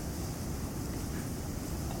 Yeah.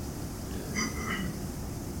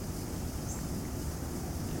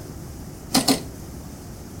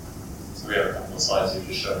 So we have a couple of slides here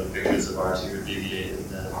just showing you pictures of R2 and BB-8 and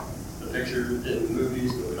the picture in the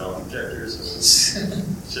movies, but we don't have projectors, so we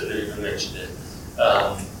shouldn't have even mentioned it.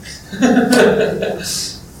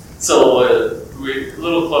 So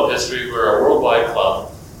little club history. We're a worldwide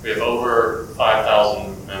club. We have over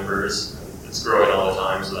 5,000 members. It's growing all the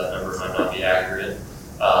time, so that number might not be accurate.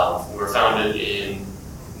 We were founded in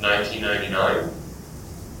 1999,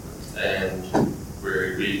 and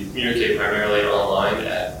we communicate primarily online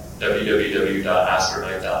at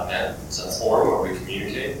www.astronite.net. It's a forum where we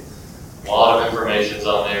communicate. A lot of information's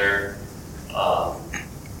on there.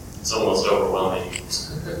 It's almost overwhelming.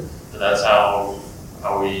 So that's how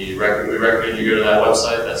we recommend you go to that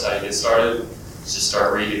website. That's how you get started. Just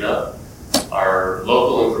start reading up. Our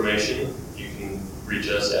local information, you can reach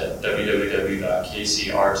us at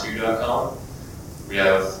www.kcr2.com. We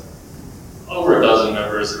have over a dozen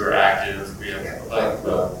members who are active. We have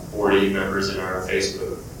about 40 members in our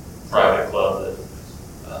Facebook private club that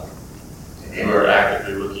who are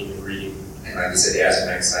actively looking and reading. And like you said, the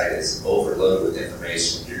Astronite site is overloaded with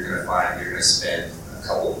information. You're going to spend a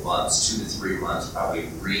couple of months, 2 to 3 months, probably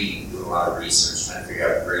reading, doing a lot of research, trying to figure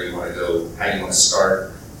out where you want to go, how you want to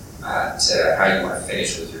start, to how you want to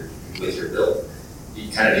finish with your build.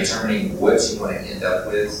 You kind of determining what you want to end up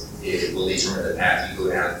with, it will determine the path you go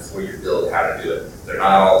down for your build, how to do it. They're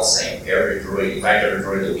not all the same. Every droid, in fact, every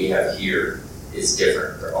droid that we have here is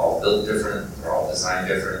different. They're all built different, they're all designed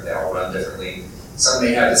different, they all run differently. Some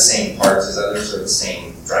may have the same parts as others, or the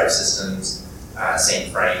same drive systems, same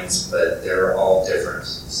frames, but they're all different.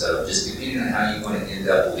 So just depending on how you want to end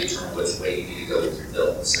up will determine which way you need to go with your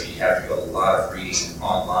build. So you have to do a lot of reading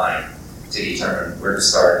online to determine where to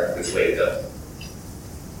start and which way to go.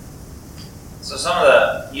 So some of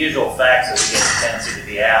the usual facts that we get a tendency to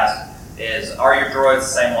be asked is, are your droids the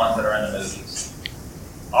same ones that are in the movies?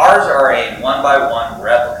 Ours are a 1x1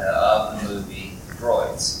 replica of the movie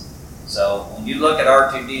droids. So when you look at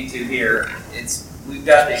R2-D2 here, we've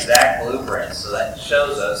got the exact blueprint, so that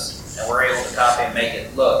shows us, and we're able to copy and make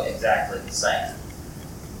it look exactly the same.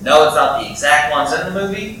 No, it's not the exact ones in the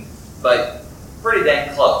movie, but pretty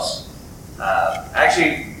dang close.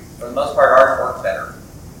 Actually, for the most part, ours work better.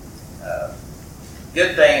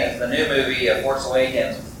 Good thing is the new movie, Force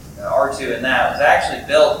Awakens, R2 in that, was actually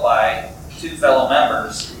built by 2 fellow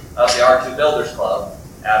members of the R2 Builders Club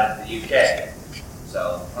out in the UK.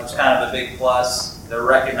 So that's kind of a big plus. They're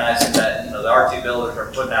recognizing that the R2 builders are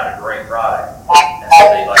putting out a great product, and so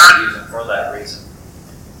they like to use them for that reason.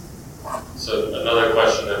 So another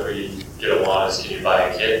question that we get a lot is, can you buy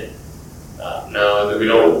a kit? No,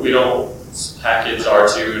 we don't package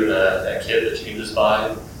R2 in a kit that you can just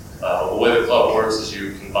buy. The way the club works is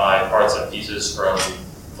you can buy parts and pieces from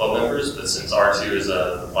club members, but since R2 is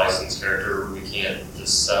a licensed character, we can't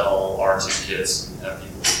just sell R2 kits and have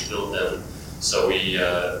people build them. So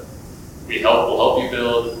we'll help you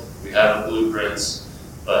build. We have the blueprints,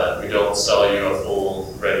 but we don't sell you a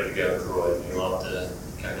full ready-to-go droid. You'll have to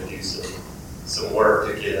kind of do some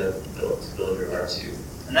work to get it built to build your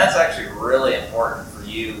R2. And that's actually really important for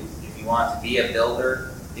you if you want to be a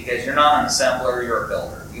builder, because you're not an assembler, you're a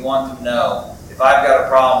builder. You want to know, if I've got a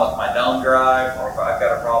problem with my dome drive, or if I've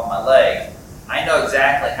got a problem with my leg, I know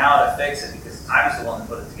exactly how to fix it because I was the one that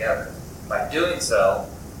put it together. By doing so,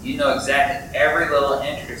 you know exactly every little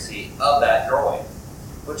intricacy of that droid,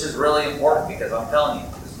 which is really important because I'm telling you,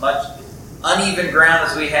 as much uneven ground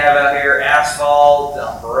as we have out here, asphalt,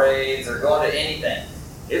 on parades, or going to anything,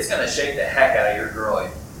 it's going to shake the heck out of your droid.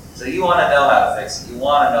 So you want to know how to fix it. You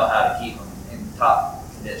want to know how to keep them in top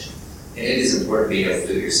condition. And it is important being able to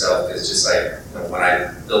do it yourself, because just like when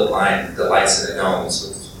I built the lights in the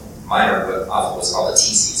domes, mine are often what's called a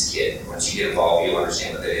TC's kit. Once you get involved, you'll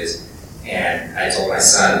understand what that is. And I told my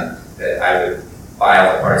son that I would buy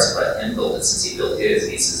all the parts and let him build it since he built his.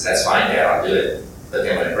 And he says, "That's fine, Dad, I'll do it. But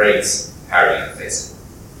then when it breaks, how are you going to fix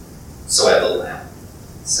it?" So I built mine.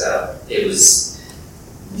 So it was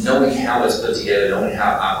knowing how it's put together, knowing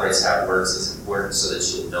how it operates, how it works is important so that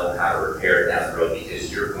you'll know how to repair it down the road,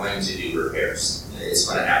 because you're going to do repairs. It's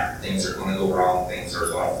going to happen. Things are going to go wrong. Things are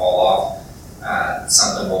going to fall off.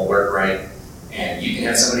 Something won't work right. And you can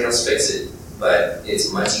have somebody else fix it, but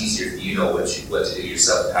it's much easier if you know what to do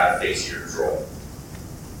yourself, how to fix your droid.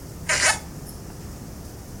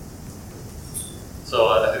 So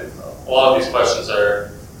I think a lot of these questions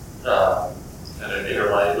are kind of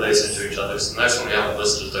interlace into each other. So the next one we have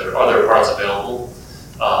listed is, are there parts available?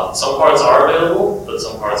 Some parts are available, but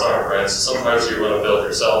some parts aren't, right? So some parts you want to build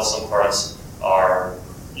yourself, some parts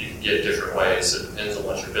you can get different ways. It depends on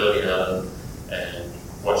what you're building out of and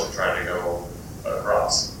what you're trying to go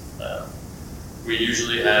across. We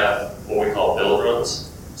usually have what we call build runs.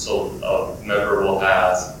 So a member will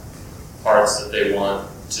have parts that they want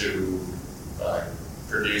to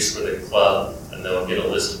produce for the club, and they'll get a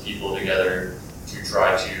list of people together to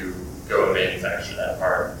try to go and manufacture that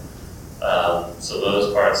part. So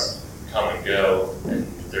those parts come and go, and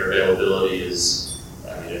their availability is,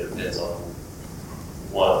 it depends on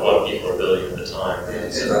what people are building at the time.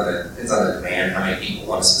 It depends on the demand, how many people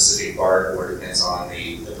want a specific part, or it depends on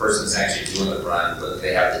the person that's actually doing the run, whether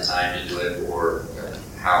they have the time to do it, or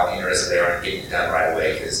how interested they are in getting it done right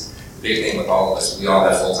away. Because the big thing with all of us, we all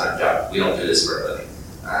have full-time jobs. We don't do this for a living,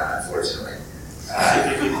 unfortunately.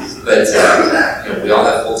 But we all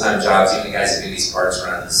have full-time jobs. Even the guys that do these parts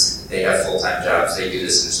runs, they have full-time jobs. They do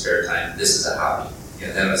this in their spare time. This is a hobby.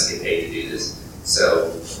 None of us get paid to do this. So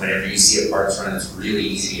whenever you see a parts run, it's really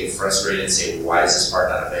easy to get frustrated and say, why is this part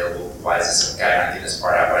not available? Why is this guy not getting this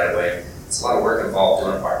part out right away? It's a lot of work involved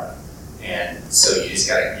doing a part run. And so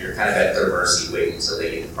you're kind of at their mercy, waiting until they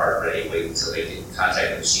get the part ready, waiting until they can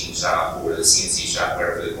contact the machine shop or the CNC shop,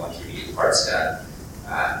 wherever they want you to get the parts done.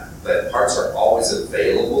 But parts are always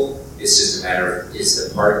available. It's just a matter of, is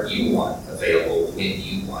the part you want available when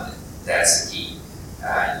you want it? That's the key.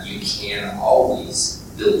 You can always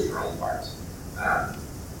build your own parts.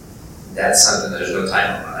 That's something, there's no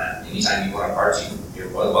time limit on that. Anytime you want a part, you're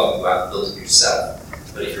more than welcome to go out and build it yourself.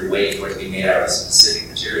 But if you're waiting for it to be made out of a specific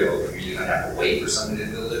material, you're either going to have to wait for somebody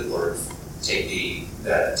to build it, or take the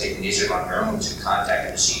initiative on your own to contact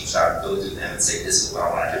a machine shop, go to them and say, this is what I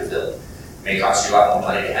want to build. It may cost you a lot more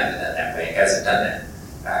money to have it done that way. It hasn't done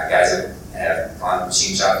that. Guys that have gone to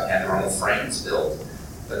machine shop and had their own frames built,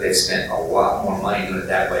 but they've spent a lot more money doing it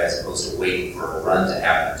that way as opposed to waiting for a run to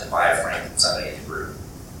happen to buy a frame from somebody in the group.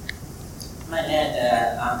 might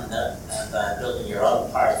add on the note of building your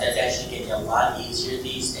own parts. That's actually getting a lot easier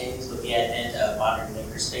these days with the advent of modern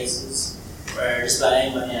maker spaces, where just about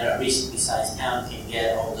anyone in a reasonably sized town can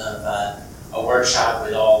get hold of a workshop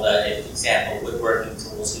with all the, example, woodworking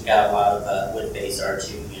tools. We've got a lot of wood-based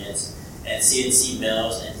R2 units and CNC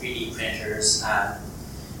mills and 3D printers.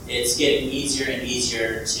 It's getting easier and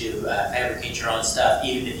easier to fabricate your own stuff,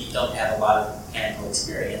 even if you don't have a lot of mechanical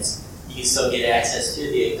experience. You can still get access to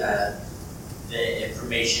the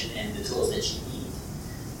information and the tools that you need.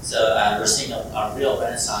 So we're seeing a real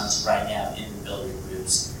renaissance right now in the builder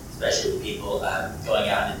groups, especially with people going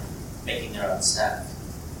out and making their own stuff.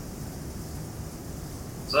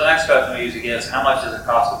 So the next question we usually get is, how much does it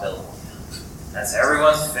cost to build one? That's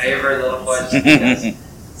everyone's favorite little question.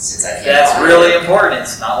 That's really important.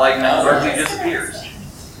 It's not like R2 disappears.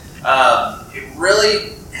 It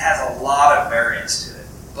really has a lot of variance to it,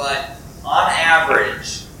 but on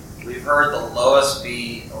average, we've heard the lowest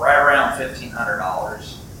be right around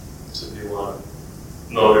 $1,500. So if you want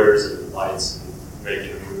motors and lights and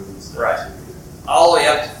making rooms, right, all the way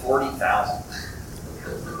up to $40,000.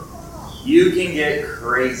 You can get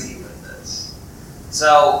crazy with this.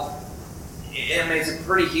 So it makes a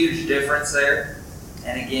pretty huge difference there.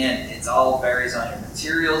 And again, it's all varies on your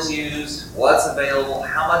materials used, what's available,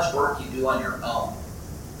 how much work you do on your own.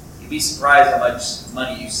 You'd be surprised how much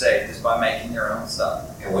money you save just by making your own stuff.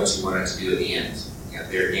 And what you want it to do at the end.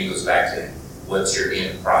 There again goes back to what's your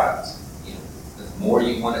end product. The more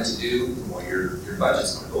you want it to do, the more your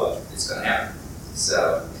budget's going to go up. It's going to happen.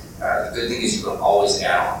 So the good thing is you can always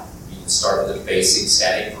add on. You can start with a basic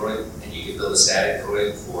static droid, and you can build a static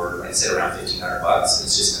droid for, like I said, around $1,500.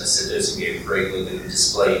 It's just going to sit there. It's going to be a great looking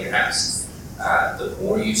display in your house. The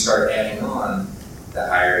more you start adding on, the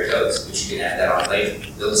higher it goes. But you can add that on later.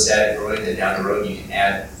 Build a static droid, then down the road you can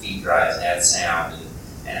add feed drives, add sound,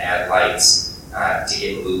 and add lights to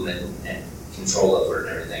get movement and control over it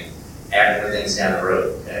and everything. Add more things down the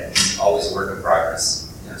road. It's always a work in progress.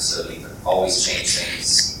 So you can always change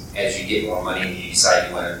things. As you get more money and you decide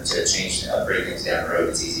you want to change and upgrade things down the road,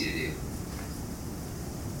 it's easy to do.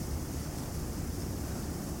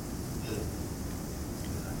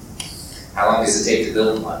 How long does it take to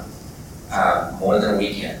build one? More than a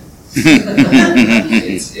weekend.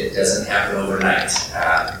 It doesn't happen overnight.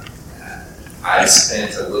 I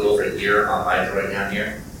spent a little over a year on my droid down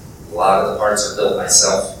here. A lot of the parts are built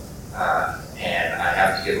myself, and I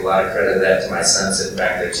have to give a lot of credit of that to my son sitting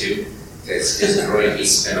back there too. Because his droid, he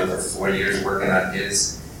spent over 4 years working on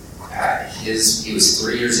his. He was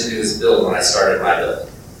 3 years into his build when I started my build.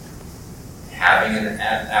 Having an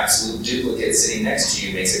absolute duplicate sitting next to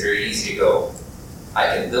you makes it very easy to go,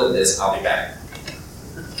 I can build this, I'll be back.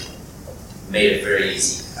 Made it very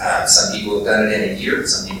easy. Some people have done it in a year,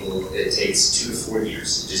 some people it takes 2 to 4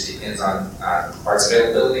 years. It just depends on parts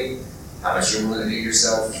availability, how much you're willing to do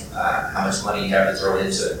yourself, how much money you have to throw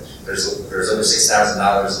into it. There's over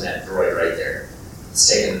 $6,000 in that droid right there. It's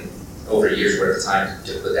taken over a year's worth of time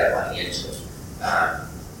to put that money into it.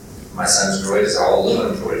 My son's droid is all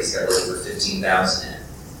aluminum droid. He's got over 15,000 in it.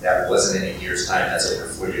 That wasn't in a year's time. That's over a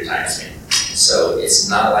 4-year time span. So it's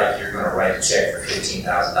not like you're going to write a check for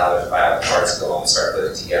 $15,000, buy all the parts, go home and start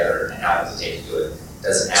putting it together, and how long does it take to do it? It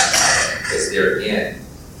doesn't happen. Because there again,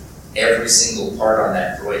 every single part on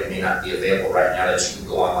that droid may not be available right now that you can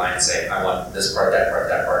go online and say, I want this part, that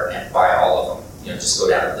part, and buy all of them. Just go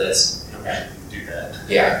down the list. Okay. Do that.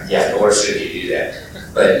 Yeah, nor should you do that.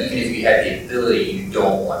 But even if you had the ability, you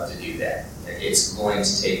don't want to do that. It's going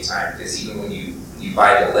to take time, because even when you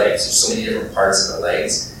buy the legs, there's so many different parts of the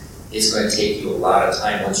legs, it's going to take you a lot of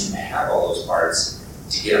time once you have all those parts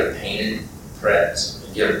to get them painted,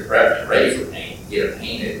 prepped, get them prepped and ready for paint, get them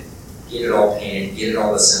painted, get it all painted, get it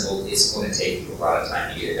all assembled. It's going to take you a lot of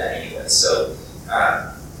time to get it done anyway. So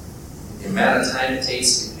the amount of time it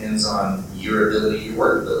takes depends on your ability, your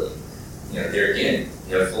work ability. There again,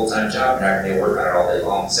 you have a full-time job, you're not going to work on it all day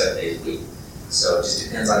long, 7 days a week. So it just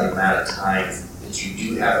depends on the amount of time that you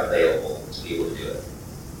do have available to be able to do it.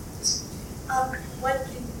 What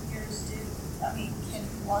can yours do? I mean, can you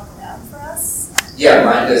walk around for us? Yeah,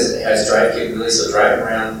 mine has drive capability, so driving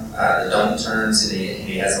around, the dome turns, and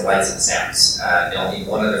he has the lights and sounds. The only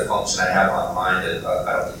one other function I have on mine that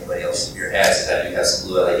I don't think anybody else here has is that you have some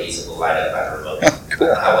blue LEDs that will light up by the remote.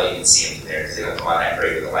 Cool. How well you can see them there, because they don't come on that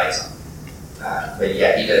great with the lights on. But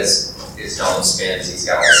yeah, he does, his dome spins, he's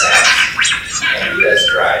got all the sound, and he does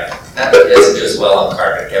drive. Not that he doesn't do as well on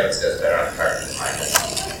carpet, Kevin's does better on carpet than mine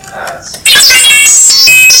does.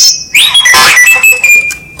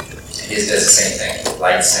 His does the same thing,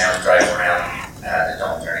 lights, sound, drive around, the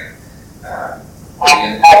dome turning.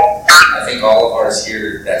 I think all of ours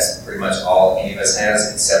here, that's pretty much all any of us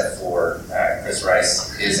has, except for Chris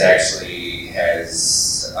Rice. His actually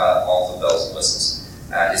has all the bells and whistles.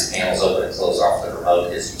 His panels open and close off the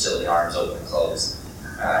remote. His utility arms open and close.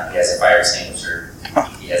 He has a fire extinguisher.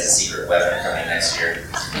 He has a secret weapon coming next year.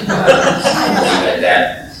 Leave it at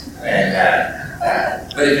that.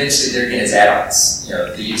 And but eventually they're getting his add-ons. You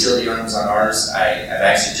know, the utility arms on ours. I've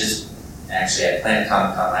actually at Planet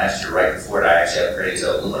Comic-Con last year, right before it, I actually upgraded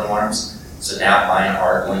to aluminum arms. So now mine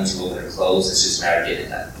are going to open and close. It's just a matter of getting it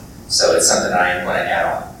done. So it's something I am going to add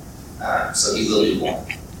on. So he will do one.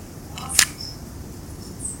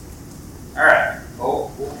 All right.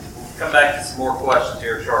 We'll come back to some more questions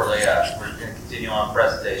here shortly. We're going to continue on the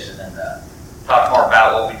presentation and talk more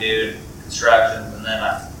about what we do, constructions, and then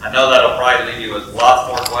I know that'll probably leave you with lots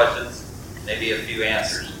more questions, maybe a few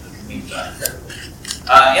answers in the meantime.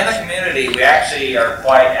 In the community, we actually are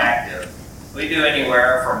quite active. We do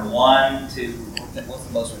anywhere from 1 to, what's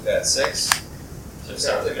the most we've got, 6? 6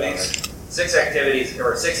 activities? 6 activities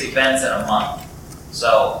or 6 events in a month.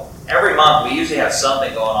 So every month we usually have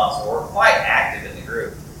something going on, so we're quite active in the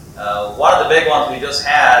group. One of the big ones we just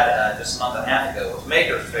had just a month and a half ago was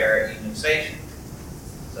Maker's Fair at Union Station.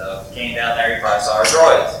 So if you came down there, you probably saw our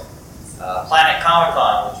droids. Planet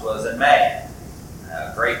Comic-Con, which was in May.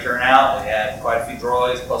 Great turnout. We had quite a few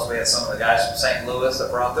droids, plus we had some of the guys from St. Louis that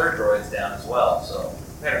brought their droids down as well. So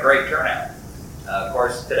we had a great turnout. Of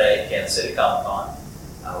course, today, Kansas City Comic-Con.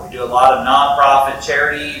 We do a lot of nonprofit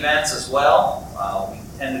charity events as well. We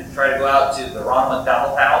tend to try to go out to the Ronald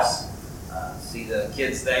McDonald House, see the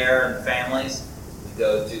kids there and the families. We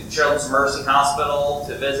go to Children's Mercy Hospital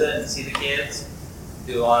to visit and see the kids.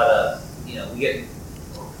 We do a lot of, we get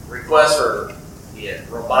requests for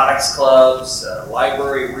robotics clubs,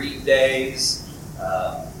 library read days.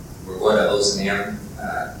 We're going to Ozanam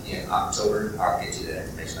in October. I'll get you that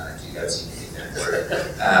information on it. You guys can get for it.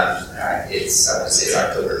 I want to say it's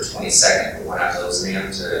October 22nd. We went out to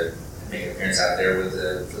Ozanam to make an appearance out there with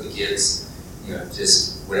for the kids.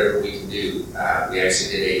 Just whatever we can do. We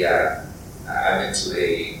actually did I went to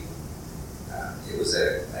it was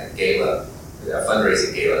a gala, a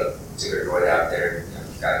fundraising gala. Took a droid out there.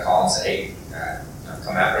 Got a call and said, hey,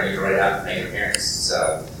 come out, bring your droid out and make an appearance.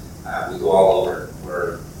 So we go all over.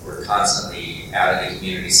 We're constantly out in the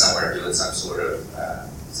community somewhere doing some sort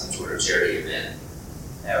of charity event.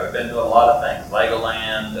 Yeah, we've been to a lot of things.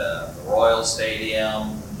 Legoland, the Royal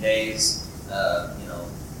Stadium, Kay's,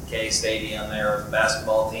 Kay Stadium there with the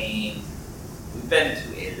basketball team. We've been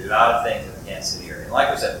to a lot of things in the Kansas City area. And like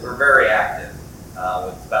I said, we're very active.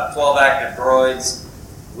 With about 12 active droids,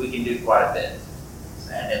 we can do quite a bit.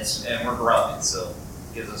 And we're growing, so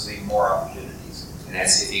it gives us even more opportunities. And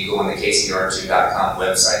that's if you go on the KCR2.com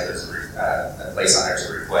website, there's a place on there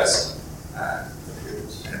to request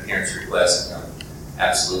an appearance request.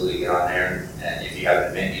 Absolutely get on there, and if you have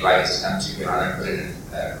an event you'd like us to come to, get on there and put in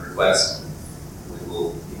a request. We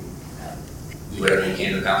will do whatever you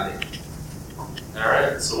can to accommodate. All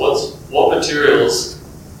right. So what materials?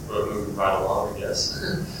 We're moving right along, I guess.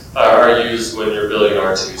 Are used when you're building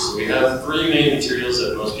R2. So we have 3 main materials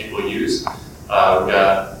that most people use. We've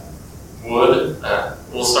got wood.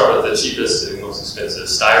 We'll start with the cheapest and most expensive: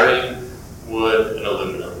 styrene, wood, and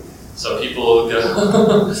aluminum. Some people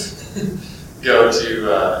go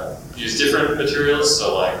to use different materials,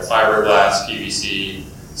 so like fiberglass, PVC.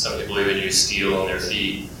 Some people even use steel in their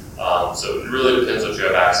feet. So it really depends what you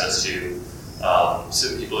have access to.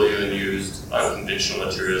 Some people even used unconventional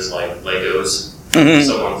materials like Legos.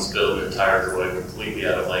 Someone's built an entire droid completely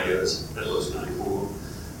out of Legos. That looks really cool.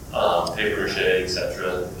 Paper mache,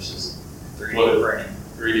 etc. Which is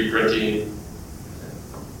 3D printing,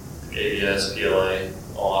 ABS, PLA,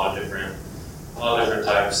 a lot of different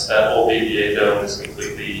types. That whole BBA dome is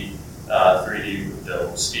completely 3D.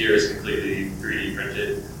 The sphere is completely 3D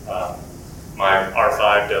printed. My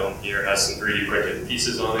R5 dome here has some 3D printed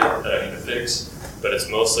pieces on it that I need to fix, but it's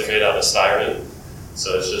mostly made out of styrene.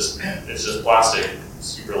 So it's just plastic,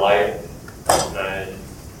 super light. And I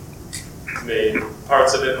made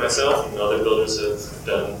parts of it myself, and other builders have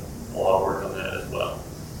done a lot of work on that as well.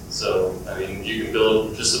 So I mean, you can build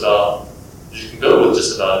with just about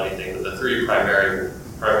anything, but the 3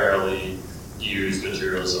 primarily used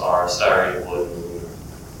materials are styrene, wood, and aluminum.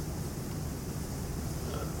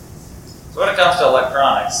 So when it comes to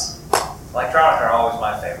electronics are always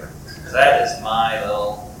my favorite. That is my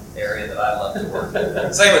little area that I love to work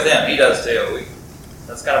with. Same with him, he does too.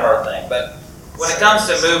 That's kind of our thing. But when it comes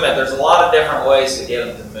to movement, there's a lot of different ways to get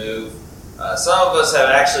them to move. Some of us have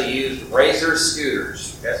actually used Razor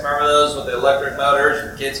scooters. You guys remember those with the electric motors?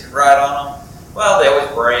 Your kids could ride on them. Well, they always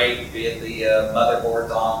break, be it the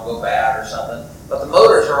motherboard's on, go bad or something. but the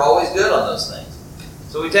motors are always good on those things.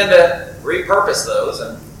 So we tend to repurpose those,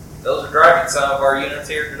 and those are driving some of our units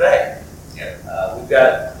here today. We've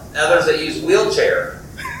got others that use wheelchair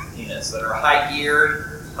units that are high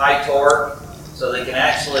geared, high torque, so they can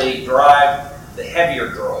actually drive the heavier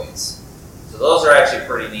droids. So those are actually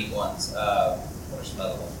pretty neat ones. There's some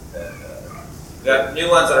other ones. We've got new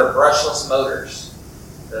ones that are brushless motors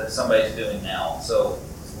that somebody's doing now. So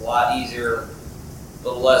it's a lot easier, a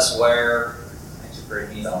little less wear. Actually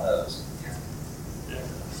pretty neat on those.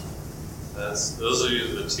 Those are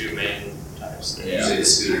usually the two main types. Usually the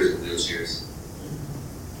scooters and wheelchairs.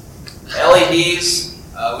 LEDs,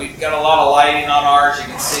 we've got a lot of lighting on ours. You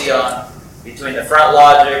can see on between the front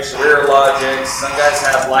Logics, rear Logics. Some guys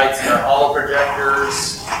have lights in their hall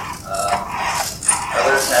projectors.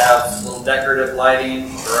 Others have little decorative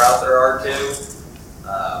lighting throughout their R2.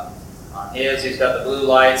 On his, he's got the blue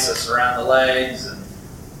lights that surround the legs and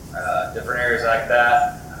different areas like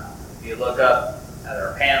that. If you look up at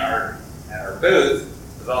our at our booth,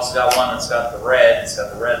 we've also got one that's got the red. It's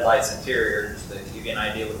got the red lights interior, just to give you an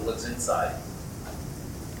idea what it looks inside.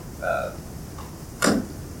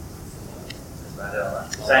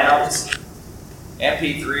 Sounds,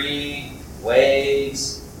 MP3,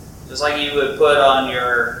 waves, just like you would put on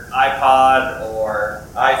your iPod or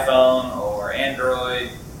iPhone or Android,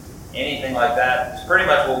 anything like that. It's pretty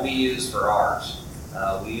much what we use for ours.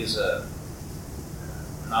 We use an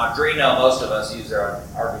Arduino. Most of us use our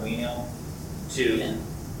Arduino to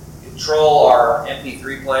control our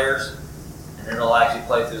MP3 players, and it'll actually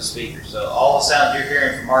play through the speakers. So all the sounds you're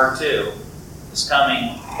hearing from R2 is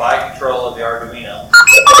coming by control of the Arduino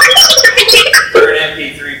through an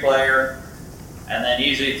MP3 player, and then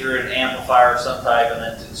usually through an amplifier of some type, and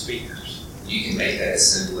then to the speakers. You can make that as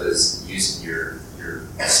simple as using your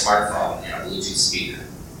smartphone and a Bluetooth speaker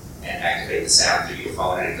and activate the sound through your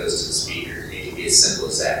phone, and it goes to the speaker. It can be as simple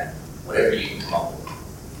as that. Whatever you can come up with.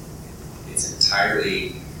 It's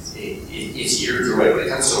entirely, it's your droid. When it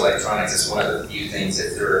comes to electronics, it's one of the few things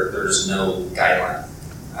that there's no guideline.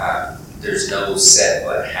 There's no set,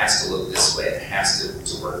 but it has to look this way, it has to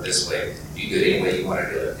work this way. You do it any way you want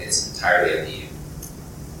to do it. It's entirely up to you.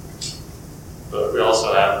 But we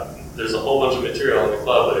also have, there's a whole bunch of material in the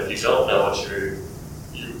club, but if you don't know what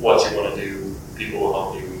you want to do, people will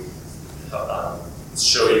help you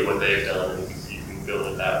show you what they've done, and you can build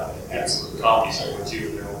it that way. Absolutely. Copy something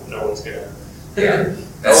too. No one's gonna. Yeah,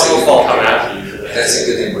 That's a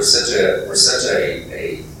good thing. We're such a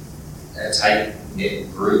tight knit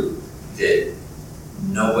group that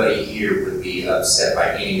nobody here would be upset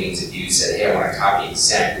by any means if you said, "Hey, I want to copy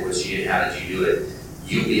exactly what you did. How did you do it?"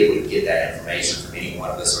 You'll be able to get that information from any one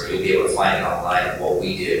of us, or you'll be able to find it online of what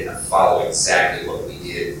we did and follow exactly what we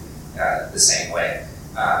did the same way.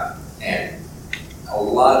 And a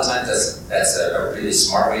lot of times that's a really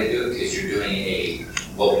smart way to do it, because you're doing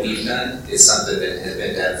what we've done is something that has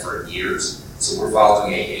been done for years. So we're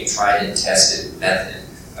following a tried and tested method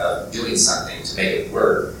of doing something to make it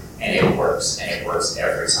work, and it works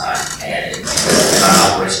every time. And because we've been on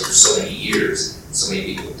operation for so many years, so many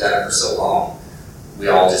people have done it for so long, we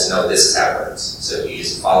all just know this is how it works. So you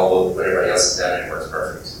just follow what everybody else has done, and it works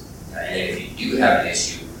perfect. And if you do have an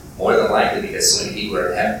issue, more than likely, because so many people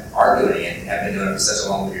are doing it and have been doing it for such a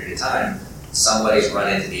long period of time, somebody's run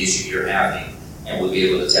into the issue you're having, and we'll be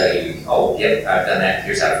able to tell you, "Oh, yep, I've done that.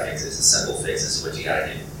 Here's how to fix it. It's a simple fix. This is what you got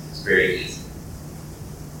to do." It's very easy.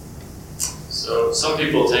 So some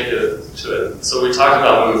people take it so we talked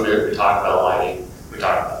about movement, we talked about lighting, we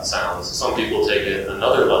talked about sounds. Some people take it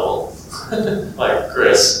another level, like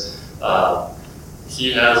Chris.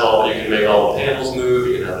 He has you can make all the panels move,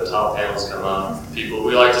 you can have the top panels come up.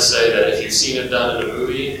 We like to say that if you've seen it done in a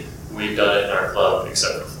movie, we've done it in our club,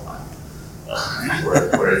 except for fly.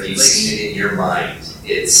 Or if you've seen it in your mind,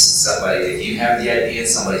 it's somebody, if you have the idea,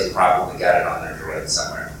 somebody's probably got it on their droid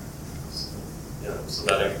somewhere. Yeah, so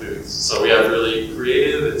that includes, so we have really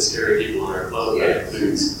creative and scary people in our club. Yeah. That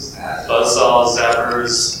includes buzzsaws,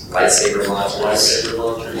 zappers, lightsaber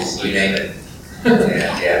launchers, you name it.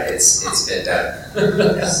 yeah, it's been done.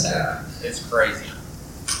 It's crazy.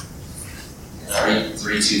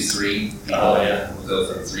 3-2-3. Oh yeah. We'll go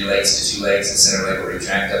from 3 legs to 2 legs. The center leg will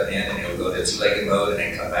retract up in, and it'll go to 2-legged mode, and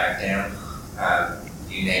then come back down.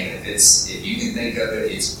 You name it. If you can think of it,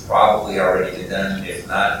 it's probably already been done. If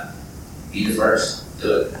not, be the first.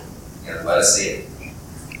 Do it. Let us see it.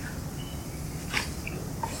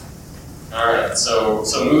 All right. So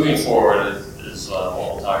moving forward is what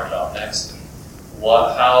we'll talk about next.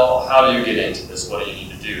 How do you get into this? What do you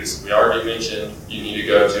need to do? So we already mentioned you need to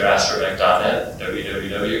go to astromech.net,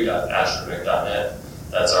 www.astromech.net.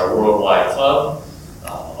 That's our worldwide club.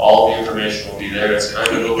 All the information will be there. It's kind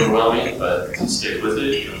of overwhelming, but stick with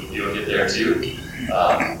it. You'll get there too.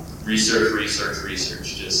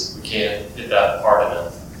 Research. Just, we can't hit that part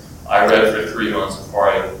enough. I read for 3 months before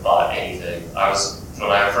I bought anything. When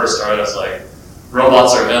I first started, I was like,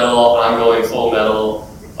 robots are metal, I'm going full metal,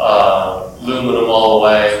 aluminum all the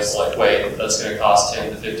way. It's like, wait, that's going to cost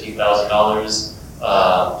 $10,000 to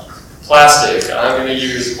 $15,000. Plastic, I'm going to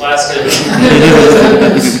use plastic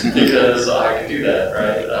because I can do that,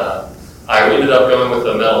 right? I ended up going with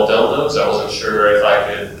a metal dome though, because I wasn't sure if I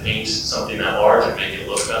could paint something that large and make it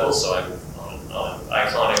look metal. So on an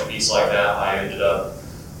iconic piece like that, I ended up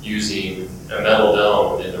using a metal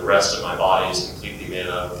dome, and the rest of my body is completely made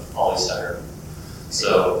out of polystyrene.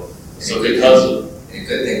 So because of... And a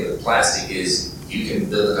good thing with plastic is you can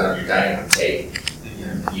build it on your dining room table.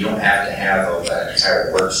 You don't have to have an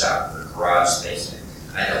entire workshop or garage space.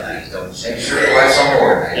 I know how you don't make sure your wife's on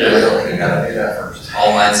board. You gotta do that first.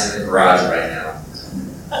 All mine's in the garage right now.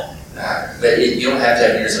 But you don't have to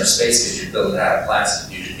have years of space because you're building it out of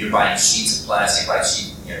plastic. You're buying sheets of plastic, like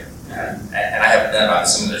and I have done about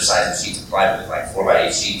similar size of sheets of plywood, like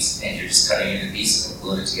 4x8 sheets, and you're just cutting it into pieces and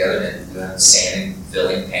gluing it together and sanding,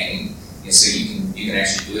 filling, painting. So you can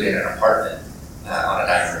actually do it in an apartment on a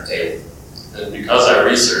dining room table. And because I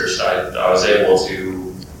researched, I was able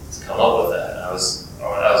to come up with that. I was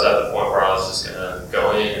at the point where I was just going to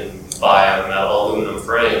go in and buy a metal aluminum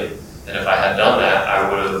frame, and if I had done that, I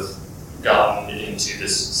would have gotten into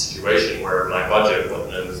this situation where my budget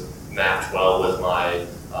wouldn't have mapped well with my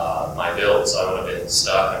build, so I would have been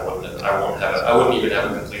stuck. I wouldn't even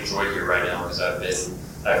have a complete droid here right now because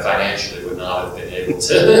I financially would not have been able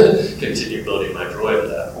to continue building my droid at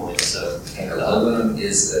that point. So, and aluminum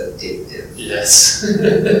is addictive. Yes.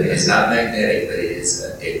 It's not magnetic, but it is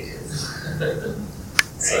addictive.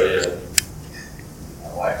 So yeah.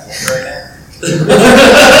 My wife's right now.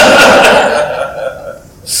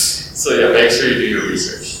 So yeah, make sure you do your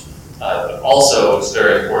research. Also, it's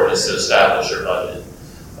very important is to establish your budget.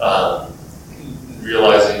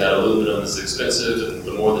 Realizing that aluminum is expensive, and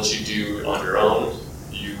the more that you do on your own,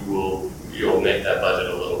 you'll make that budget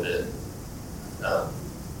a little bit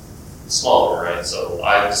smaller, right? So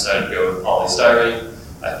I decided to go with polystyrene.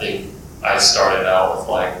 I think I started out with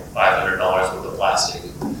like $500 worth of plastic,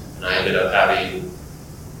 and I ended up having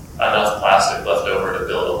enough plastic left over to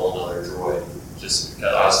build a whole other droid, just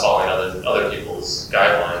because I was following other people's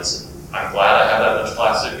guidelines. And I'm glad I have that much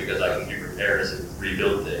plastic because I can do repairs and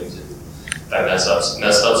rebuild things. And if I messed up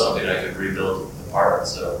something, I could rebuild the part.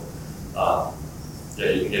 So yeah,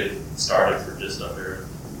 you can get started for just under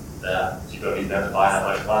that. You don't even have to buy that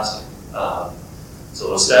much plastic.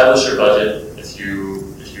 So establish your budget. If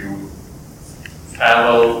you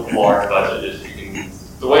have a large budget,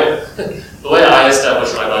 the way I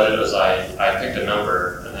established my budget was I picked a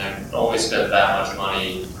number and I only spent that much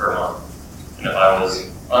money per month. And if I was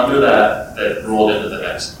under that, that rolled into the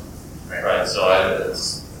next month, right? So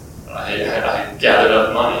I gathered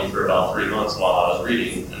up money for about 3 months while I was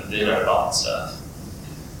reading, and then I bought stuff.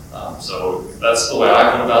 So that's the way I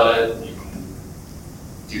went about it. You can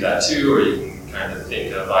do that too, or you can kind of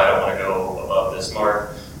think of, I don't want to go above this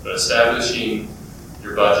mark, but establishing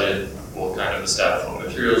your budget will kind of establish what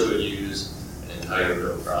materials you'll use and how you'll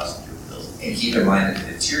go across your build. And keep in mind that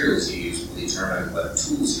the materials you use will determine what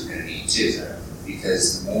tools you're going to need too.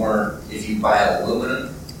 Because the more, if you buy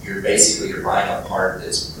aluminum, you're buying a part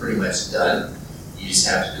that's pretty much done. You just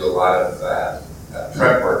have to do a lot of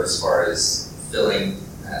prep work as far as filling,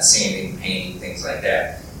 sanding, painting, things like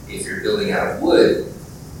that. If you're building out of wood,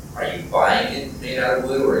 are you buying it made out of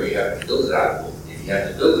wood, or you have to build it out of wood? If you have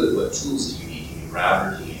to build it, what tools do you need? Do you need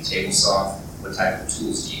router? Do you need table saw? What type of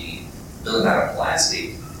tools do you need? Building out of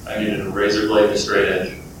plastic. I needed a razor blade and a straight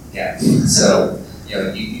edge. Yeah. So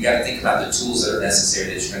you got to think about the tools that are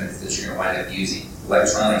necessary that you're going to wind up using.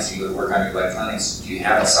 Electronics. You go to work on your electronics. Do you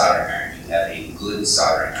have a soldering iron? Do you have a good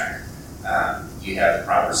soldering iron? Do you have the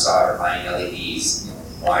proper solder? Buying LEDs,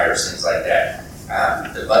 wires, things like that.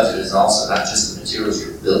 The budget is also not just the materials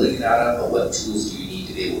you're building it out of, but what tools do you need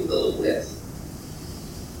to be able to build it with.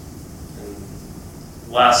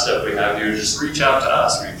 And last step we have here is just reach out to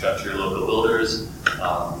us. Reach out to your local builders.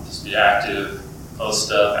 Just be active, post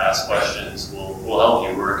stuff, ask questions. We'll help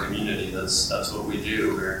you. We're a community. That's what we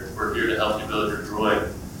do. We're here to help you build your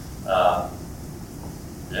droid.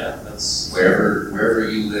 Yeah, that's wherever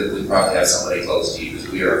you live. We probably have somebody close to you because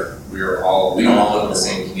we don't all live in the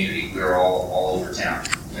same community. We're all over town.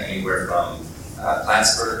 Anywhere from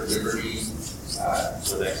Plattsburgh, Liberty,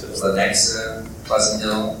 Lenexa, Pleasant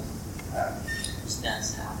Hill, just down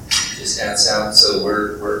south. Just down south. So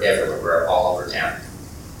we're everywhere. We're all over town.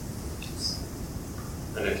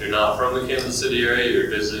 And if you're not from the Kansas City area,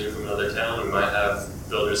 you're visiting from another town, we might have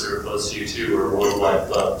builders who are close to you too. We're a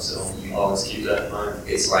worldwide club, so you always keep that in mind.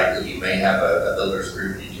 It's likely you may have a builders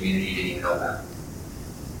group in your community you didn't even know about.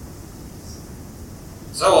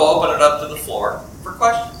 So we'll open it up to the floor for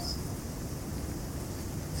questions.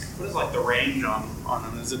 What is like the range on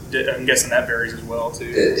them? Is it? I'm guessing that varies as well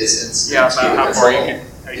too. The distance. Yeah, about how far you can.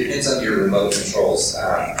 Depends on your remote controls.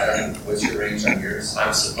 I don't know, what's your range on yours?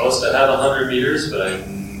 I'm supposed to have 100 meters, but I've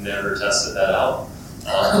never tested that out.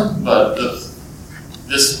 But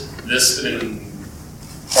this in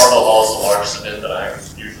Farlow Hall is the largest event that I'm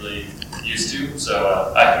usually used to.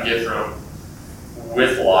 So I can get from,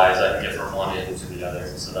 width-wise, I can get from one end to the other.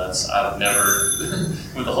 So that's, I've never,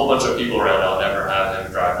 with a whole bunch of people around, I'll never have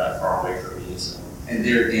them drive that far away from me. So. And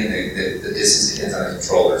there again, the distance depends on the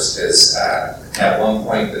controllers, because at one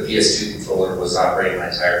point the PS2 controller was operating my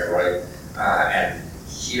entire droid, and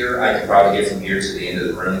here I can probably get from here to the end of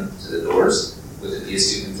the room, to the doors. With the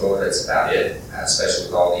PS2 controller, that's about it, especially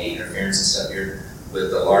with all the interference and stuff here. With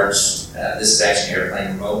the large, this is actually an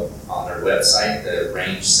airplane remote. On their website, the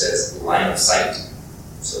range says line of sight.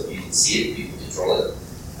 So if you can see it, you can control it,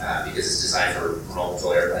 because it's designed for remote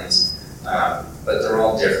control airplanes. But they're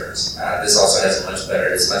all different. This also has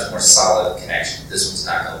it's much more solid connection. This one's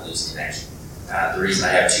not going to lose connection. The reason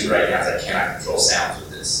I have two right now is I cannot control sounds with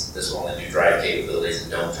this. This will only do drive capabilities and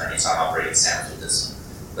don't turn on operating sounds with this one.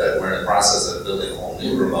 But we're in the process of building a whole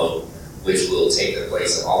new remote, which will take the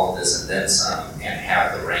place of all of this and then some, and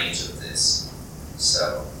have the range of this.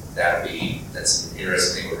 So that's an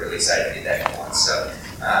interesting thing. We're really excited to get that going on. So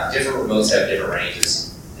different remotes have different ranges.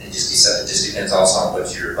 It just depends also on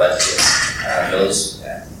what your budget is.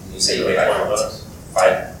 You say you pay $5.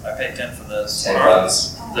 I paid 10 for this.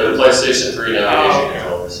 $10. The PlayStation 3 navigation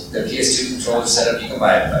controllers. The PS2 controller setup, you can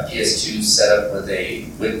buy a PS2 setup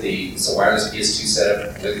it's a wireless PS2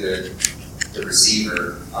 setup with the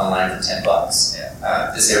receiver online for $10.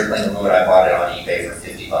 Yeah. This airplane remote, I bought it on eBay for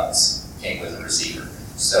 $50. Came with a receiver.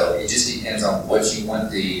 So it just depends on what you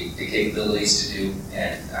want the capabilities to do,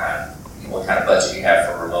 and what kind of budget you have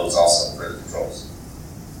for remotes also for the controls.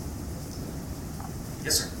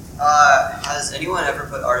 Yes, sir. Has anyone ever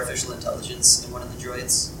put artificial intelligence in one of the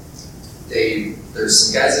droids? There's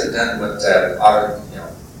some guys that have done what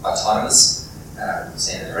autonomous, I'm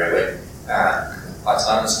saying it the right way,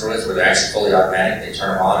 autonomous droids where they're actually fully automatic. They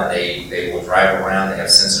turn them on and they will drive around. They have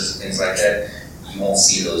sensors and things like that. You won't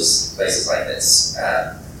see those places like this.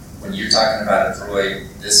 When you're talking about a droid,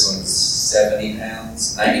 this one's 70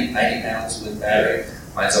 pounds, 90 pounds with battery.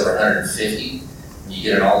 Mine's over 150. When you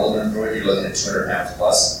get an all-aluminum droid, you're looking at 200 pounds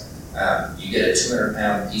plus. You get a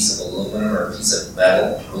 200-pound piece of aluminum or a piece of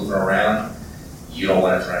metal moving around, you don't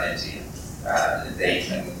want it to run into you.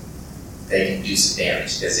 They can do some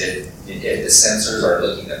damage, because if the sensors are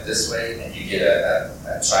looking up this way and you get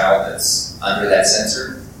a child that's under that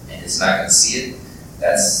sensor and it's not going to see it,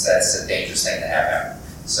 that's a dangerous thing to have happen.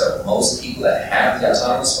 So most people that have the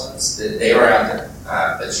autonomous ones, they are out there,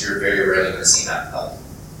 but you're very rarely going to see them out in public.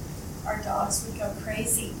 Our dogs would go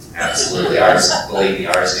crazy. Absolutely, ours, believe me,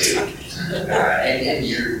 ours do. And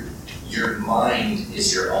your mind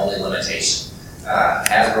is your only limitation.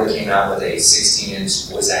 Hasbro came out with a 16-inch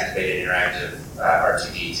voice-activated interactive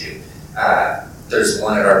R2-D2. There's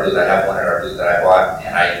one at our booth. I have one at our booth that I bought,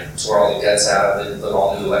 and I tore all the guts out of it and put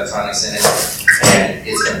all new electronics in it, and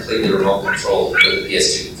it's completely remote controlled with a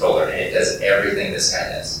PS2 controller, and it does everything this guy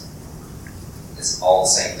does. It's all the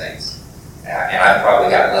same things. And I've probably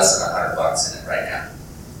got less than $100 in it right now.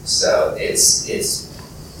 So it's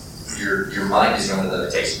your mind is your only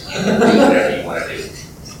limitation. You can do whatever you want to do.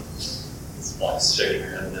 It's shaking her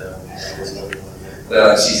head no.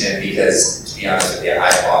 Well, she's in, because to be honest with you, I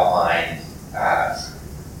bought mine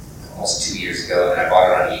almost 2 years ago, and I bought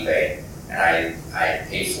it on eBay, and I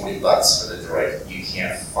paid $40 for the droid. You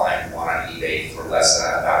can't find one on eBay for less than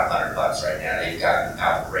about $100 right now. They've gotten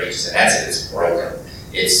outrageous, and that's if it's broken.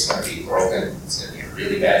 It's going to be broken. It's going to be in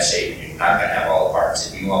really bad shape, and you're not going to have all the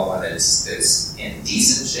parts. If you want one that's in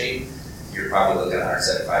decent shape, you're probably looking at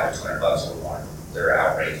 $175 to $200 for one. They're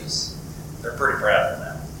outrageous. They're pretty proud of them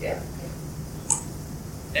now. Yeah.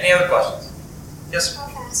 Any other questions? Yes, sir.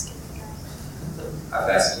 How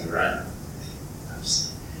fast can you run?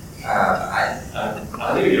 I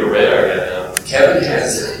think you're radar guy now. Kevin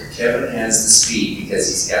has the speed because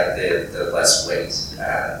he's got the less weight.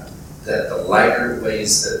 The lighter it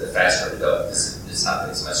weighs, the faster it goes, because there's not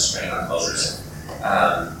as much strain on motors.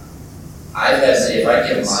 If I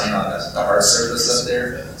get mine on the hard surface up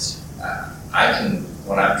there, I can,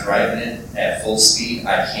 when I'm driving it at full speed,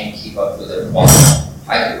 I can't keep up with it walking.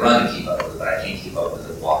 I can run and keep up with it, but I can't keep up with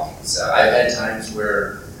it walking. So I've had times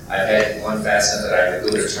where I've had one fast enough that I would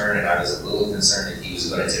go to turn and I was a little concerned that he was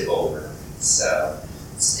going to tip over. So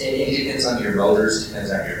it depends on your motors,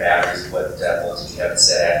 depends on your batteries, what voltage you have it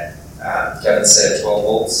set at. Kevin's set at 12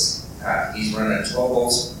 volts. He's running at 12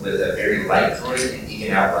 volts with a very light droid, and he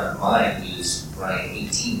can outrun mine who's running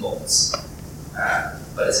 18 volts.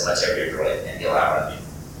 But it's a much heavier droid, and he'll outrun you.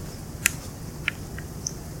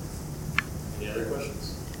 Any other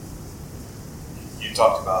questions? You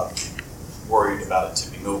talked about worried about it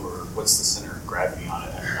tipping over. What's the center of gravity on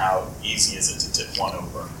it, and how easy is it to tip one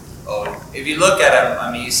over? Oh, if you look at him,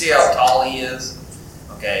 I mean, you see how tall he is,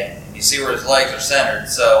 okay, and you see where his legs are centered.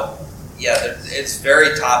 So, yeah, it's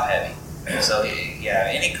very top heavy. So, yeah,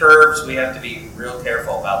 any curves, we have to be real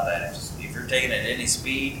careful about that. If you're taking it at any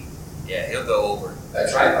speed, yeah, he'll go over. A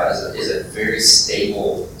tripod is a very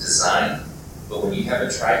stable design, but when you have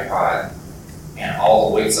a tripod and all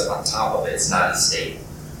the weight's up on top of it, it's not as stable.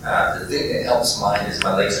 The thing that helps mine is the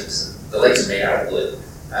legs are made out of wood,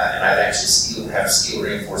 and I've actually have steel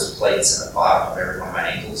reinforced plates in the bottom of every one of my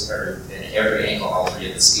ankles. In every ankle, all three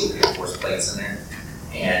of the steel reinforced plates in there.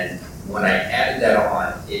 And when I added that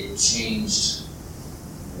on, it changed.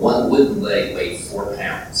 One wooden leg weighed 4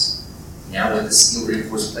 pounds. Now with the steel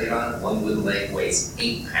reinforced plate on it, one wooden leg weighs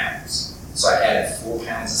 8 pounds. So I added 4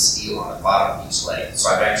 pounds of steel on the bottom of each leg. So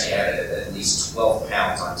I've actually added at least 12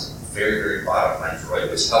 pounds onto the very, very bottom of my droid,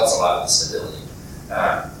 which helps a lot with the stability.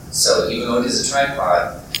 So even though it is a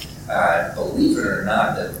tripod, believe it or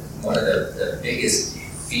not, one of the biggest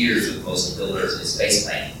fears with most builders is face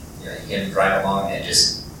planting. You know, you can drive along and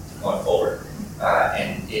just going forward.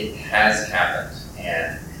 And it has happened.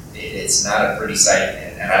 And it's not a pretty sight.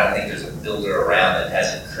 And I don't think there's a builder around that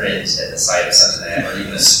hasn't cringed at the sight of something that happened, or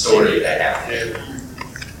even a story that happened.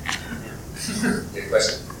 Good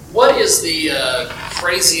question. What is the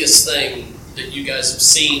craziest thing that you guys have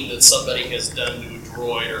seen that somebody has done to a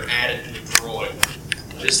droid or added to a droid?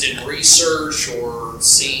 Just in research or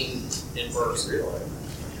seen in person?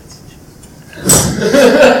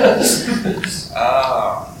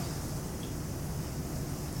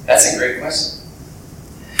 That's a great question.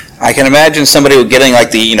 I can imagine somebody getting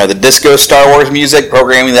like the disco Star Wars music,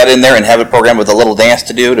 programming that in there, and have it programmed with a little dance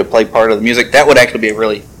to do to play part of the music. That would actually be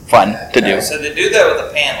really fun to do. So they do that with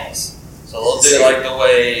the panels. So they'll do like the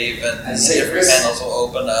wave, and different panels will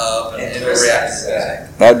open up, and it'll react to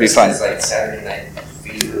that. That'd be fun. It's like Saturday Night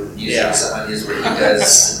Fever music or something on his where he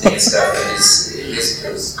does dance stuff, and it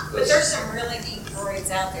goes. But there's some really neat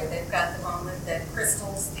droids out there. They've got the one with the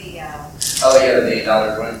crystals, the Oh yeah, the $1 million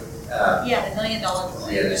droid. yeah, the $1 million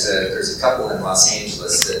droid. Yeah, there's a couple in Los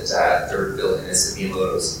Angeles that they're building. It's the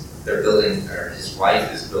Miyamoto's. They're building, or his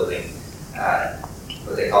wife is building,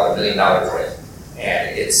 what they call a $1 million droid,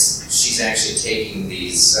 and she's actually taking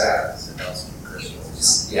these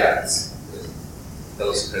crystals. Yeah,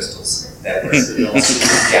 those crystals that were yeah.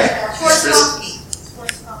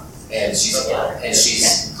 And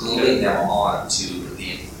she's gluing them on to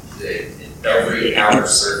the every outer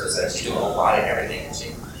surface. And she's doing robotic everything.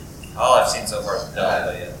 All I've seen so far is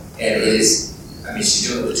done, yeah. And it is, I mean, she's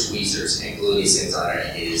doing it with tweezers and gluing these things on her,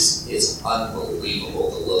 and it's unbelievable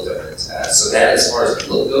the look of it. So that, as far as the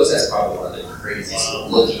look goes, that's probably one of the craziest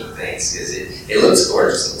looking things, because it looks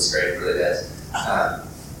gorgeous, it looks great, it really does. I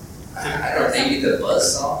don't know, maybe the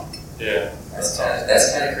Buzzsaw? Yeah. That's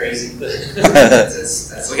kind of crazy. We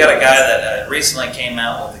got a guy that recently came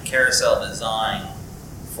out with a carousel design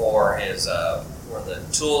for his, where the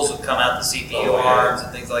tools would come out, the CPU arms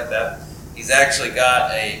and things like that. He's actually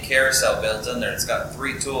got a carousel built in there. It's got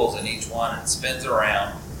 3 tools in each one, and it spins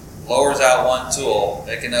around, lowers out one tool,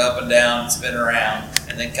 it can up and down, spin around,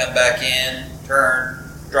 and then come back in,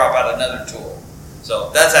 turn, drop out another tool. So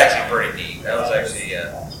that's actually pretty neat. That was actually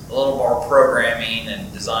a little more programming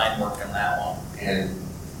and design work on that one. And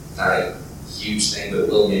not a huge thing, but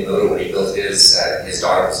Will Miyamoto, when he built his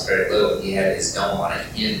daughter was very little, he had his dome on a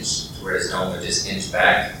hinge, where his dome would just hinge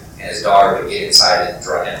back, and his daughter would get inside and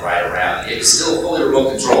ride around. It was still fully remote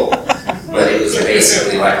controlled, but it was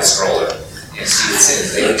basically like a stroller. And she would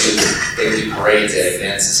sit, they would do parades at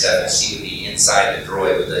events and stuff, and she would be inside the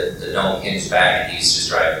droid with the dome hinged back, and he used to just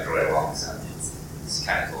drive the droid along. So it's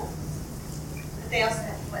kind of cool. But they also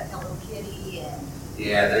have Hello Kitty and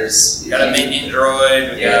yeah, there's got a Minion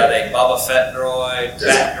droid, we got a Boba Fett droid,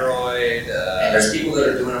 Fat droid, and there's people that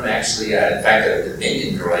are doing them actually. In fact, the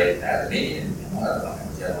Minion droid, the Minion, I don't know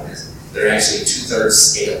what the other one is. They're actually 2/3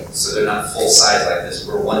 scale, so they're not full size like this.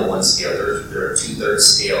 We're 1:1 scale. They're a 2/3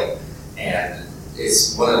 scale, and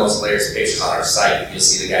it's one of the most hilarious pictures on our site. You'll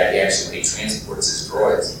see the guy. He actually, when he transports his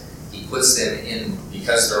droids, he puts them in,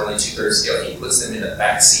 because they're only 2/3 scale, he puts them in the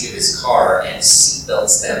back seat of his car and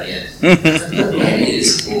seatbelts them in. And it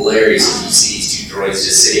is hilarious when you see these 2 droids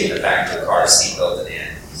just sitting in the back of the car, seatbelted in.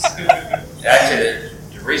 Actually,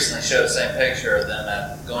 you recently showed the same picture of them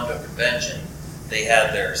at going to a convention. They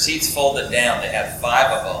had their seats folded down. They had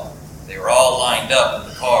 5 of them. They were all lined up in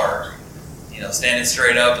the car, standing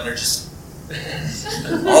straight up, and they're just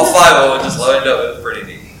all 5 of them just lined up. It was pretty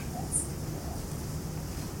neat.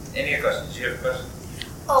 Any other questions? Did you have a question?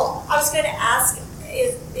 Oh, I was going to ask,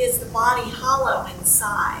 is the body hollow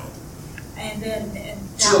inside? And then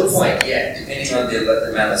to a point, yeah, depending on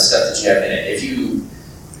the amount of stuff that you have in it. If you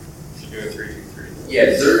do a 3-2-3, yeah,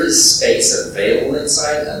 there is space available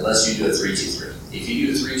inside unless you do a 3-2-3. If you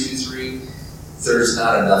do a 3-2-3, there's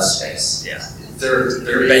not enough space. Yeah. There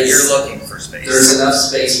But is, you're looking for space. There's enough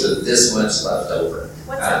space with this much left over.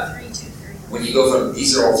 What's a 3-2-3? When you go from,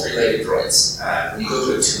 these are all 3-legged droids. When you go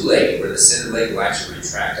to a 2-legged, where the center leg will actually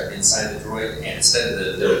retract up inside the droid, and instead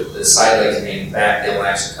of the side leg coming back, they will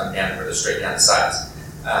actually come down further straight down the sides.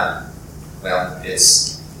 Well,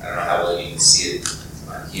 it's, I don't know how well you can see it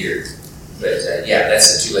on here, but yeah,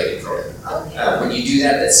 that's a 2-legged droid. Okay. When you do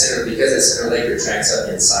that, because that center leg retracts up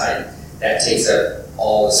inside, that takes up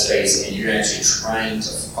all the space, and you're actually trying to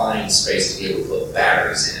find space to be able to put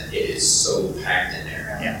batteries in it. It is so packed in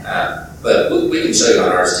there. Yeah. But we can show you on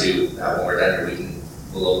ours too. When we're done here,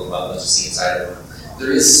 we'll open them up and let you see inside of them.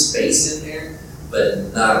 There is space in there,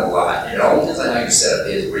 but not a lot. And it all depends on how your setup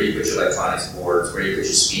is, where you put your electronics boards, where you put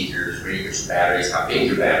your speakers, where you put your batteries, how big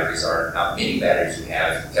your batteries are, how many batteries you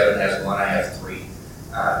have. Kevin has 1, I have 3.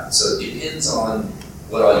 So it depends on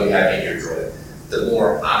what all you have in your droid. The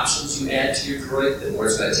more options you add to your droid, the more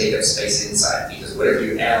it's going to take up space inside, because whatever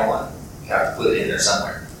you add on, you have to put it in there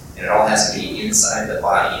somewhere. And it all has to be inside the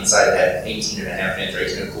body, inside that 18.5 inch or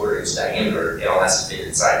 18.25 inch diameter. It all has to fit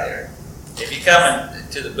inside there. If you come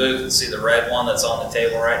into the booth and see the red one that's on the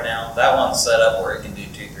table right now, that one's set up where it can do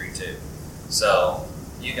 2-3-2. So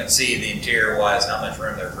you can see the interior wise how much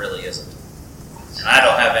room there really isn't. And I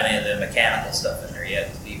don't have any of the mechanical stuff in there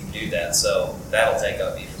yet to even do that, so that'll take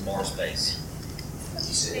up even more space.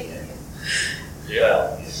 You said, yeah.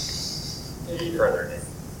 Well, further in.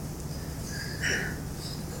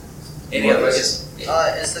 Any other questions?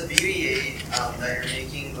 Is the BB-8 that you're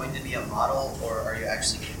making going to be a model, or are you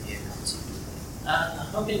actually going to be able to? I'm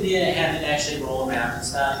hoping to have it actually roll around and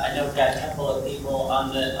stuff. I know we've got a couple of people on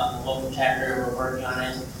the local chapter who are working on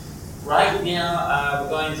it. Right now, we're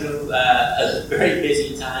going through a very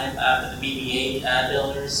busy time with the BB-8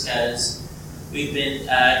 builders, because we've been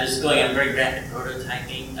just going on very rapid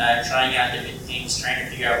prototyping, trying out different things, trying to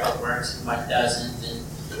figure out what works and what doesn't. And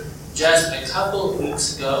just a couple of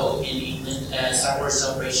weeks ago in England, Star Wars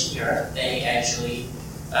Celebration Europe, they actually,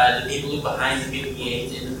 the people who are behind the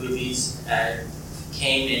BB-8 in the movies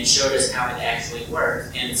came and showed us how it actually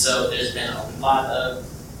worked. And so there's been a lot of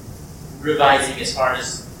revising as far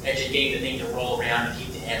as getting the thing to roll around and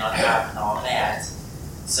keep the head on top and all that.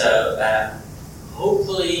 So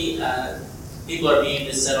hopefully people are beginning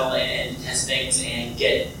to settle and test things and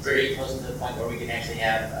get very close to the point where we can actually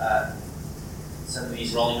have some of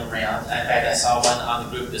these rolling around. In fact, I saw one on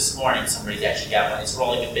the group this morning. Somebody's actually got one. It's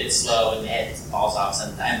rolling a bit slow and the head falls off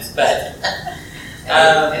sometimes, but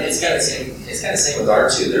and it's kind of the same with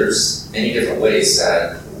R2. There's many different ways.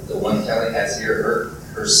 The one Kelly has here,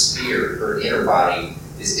 her spear, her inner body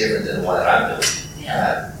is different than the one that I'm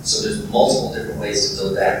building. So there's multiple different ways to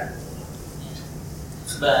build that.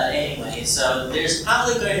 But anyway, so there's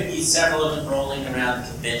probably going to be several of them rolling around the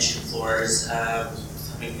convention floors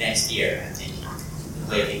coming next year, I think,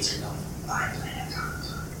 the way things are going.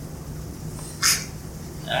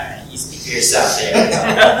 Alright, you speak for yourself there.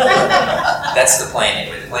 That's the plan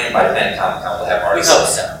anyway. The plan by then Comic Con will have ours. We hope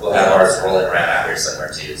so. We'll have ours rolling around out here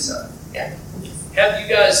somewhere too. So yeah. Have you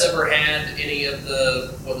guys ever had any of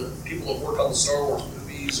the, whether people have worked on the Star Wars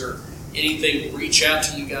movies or anything, reach out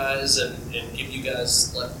to you guys and give you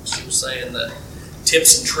guys, like she was saying, the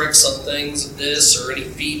tips and tricks on things of this, or any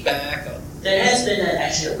feedback on? There has been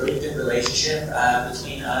actually a really good relationship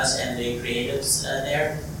between us and the creatives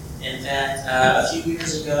there. In fact, a few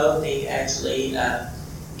years ago, they actually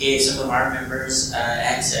gave some of our members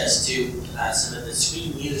access to some of the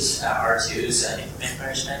screen used R2s. I think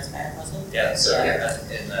Empire Strikes Back, wasn't it? Yeah, so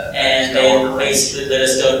and they basically let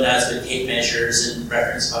us go nuts with tape measures and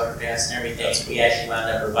reference photographs and everything. We actually wound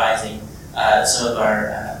up revising some of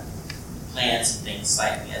our plans and things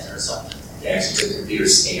slightly as a result. They actually took computer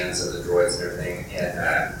scans of the droids and everything, and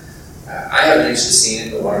I haven't actually seen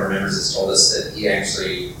it, but one of our members has told us that he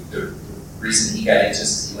actually, the reason he got into this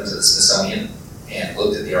is he went to the Smithsonian and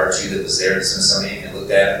looked at the R2 that was there at the Smithsonian and looked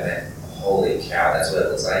looked at it and went, holy cow, that's what it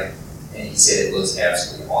looks like. And he said it looks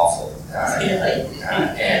absolutely awful. And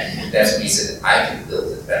that's when he said, I can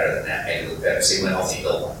build it better than that, make it look better. So he went home and he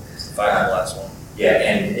built one. Fiberglass one. Yeah,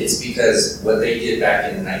 and it's because what they did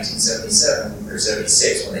back in 1977 or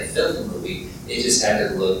 76 when they filmed the movie, it just had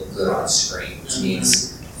to look good on screen, which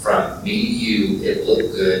means from me to you, it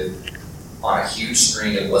looked good on a huge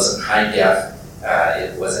screen. It wasn't high def,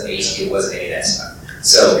 it wasn't HD, it wasn't any of that stuff.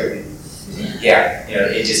 So, yeah,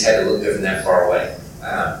 it just had to look good from that far away.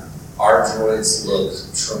 Our droids look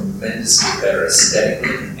tremendously better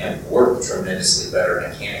aesthetically and work tremendously better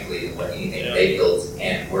mechanically than what anything they built,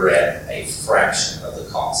 and we're at a fraction of the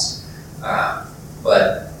cost.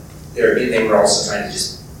 But there again, they were also trying to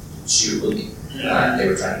just shoot a movie. They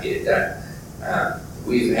were trying to get it done.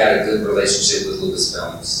 We've had a good relationship with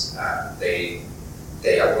Lucasfilms.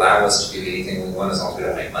 They allow us to do anything we want as long as we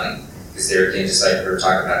don't make money. Because there again, just like we were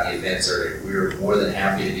talking about the events earlier, we were more than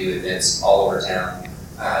happy to do events all over town.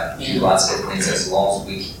 Do lots of different things as long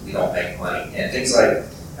as we don't make money. And things like,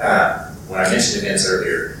 when I mentioned events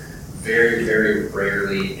earlier, very, very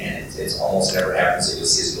rarely, and it's almost never happens that you'll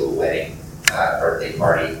see us do a wedding, birthday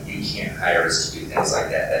party. You can't hire us to do things like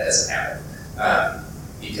that. That doesn't happen.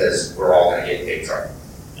 Because we're all going to get in big trouble.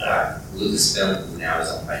 Lucasfilm, who now is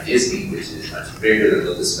owned by Disney, which is much bigger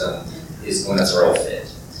than Lucasfilm, is going to throw a fit.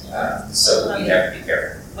 So we have to be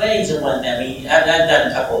careful. Weddings are one, I've done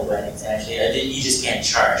a couple of weddings actually. You just can't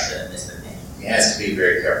charge for them, is the thing. It has to be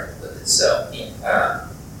very careful with it. So,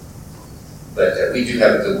 but we do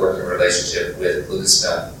have a good working relationship with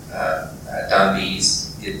Lucasfilm. Don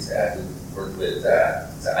Bees, who worked with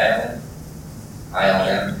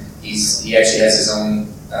ILM. He actually has his own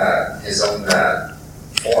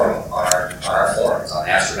forum on our forums on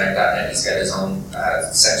astronet.net. He's got his own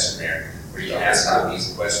section there where you can ask Don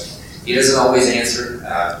Bees a question. He doesn't always answer,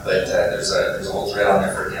 but there's a whole thread on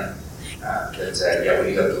there for him. Yeah,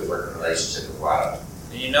 we have a good working relationship with a lot of them.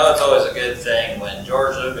 And it's always a good thing when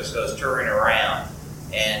George Lucas goes touring around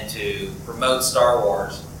and to promote Star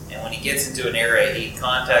Wars, and when he gets into an area, he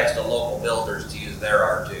contacts the local builders to use their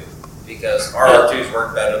R2, because our R2s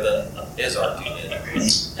work better than his R2 did. That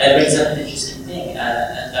brings up an interesting thing.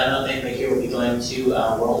 I don't know if anybody here will be going to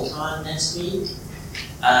Worldcon next week.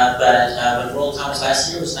 But when Worldcon was last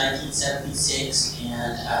year, it was 1976,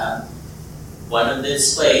 and one of the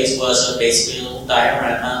displays was basically a little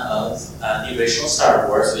diorama of the original Star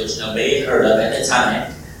Wars, which nobody had heard of at the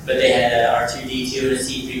time, but they had R2-D2 and a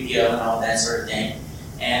C-3PO and all that sort of thing,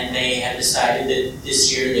 and they had decided that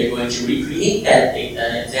this year they're going to recreate that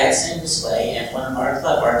exact same display, and one of our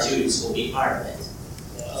club R2s will be part of it.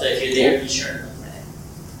 So if you're there, be sure to look for it.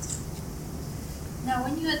 Now,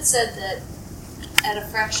 when you had said that at a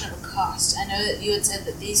fraction of the cost, I know that you had said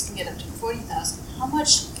that these can get up to $40,000. How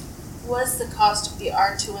much was the cost of the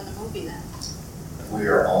R2 in the movie then? We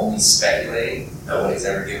are only speculating. Nobody's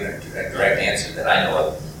ever given a direct answer that I know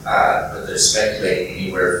of. But they're speculating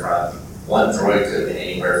anywhere from, one droid could have been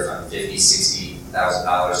anywhere from $50,000, $60,000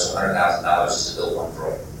 to $100,000 just to build one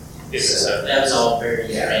droid. So that was all very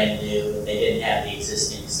brand new. They didn't have the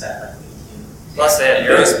existing stuff like we do. Plus they had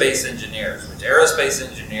aerospace engineers, which aerospace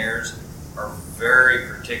engineers are very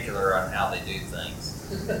particular on how they do things.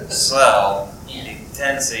 So, the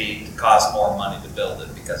tendency to cost more money to build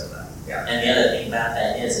it because of that. Yeah. And the other thing about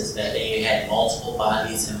that is that they had multiple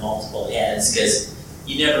bodies and multiple heads, because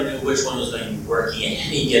you never knew which one was going to be working at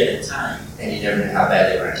any given time. And you never knew how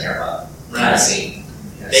bad they were going to tear them up. Right. Scene.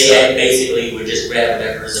 They basically would just grab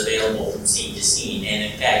whatever was available from scene to scene.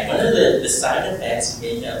 And in fact, one of the side effects of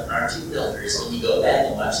being an R2 builder is when you go back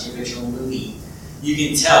and watch the original movie, you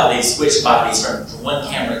can tell they switch bodies from one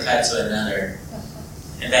camera cut to another.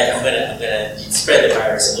 In fact, I'm gonna spread the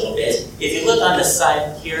virus a little bit. If you look on the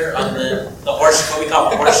side here on the what we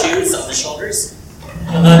call the horseshoes on the shoulders,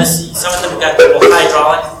 you'll notice some of them got the little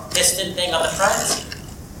hydraulic piston thing on the front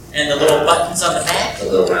and the little buttons on the back. The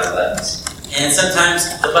little round buttons. And sometimes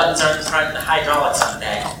the buttons are in the front and the hydraulics on the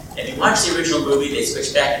back. If you watch the original movie, they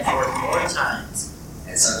switch back and forth more times.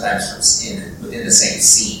 And sometimes within the same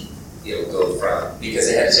scene, it'll go from, because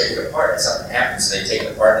they had to take it apart, and something happens, so they take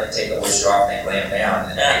it apart, they take the horseshoe off, and they lay them down,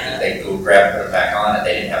 and then they go grab and put it back on, and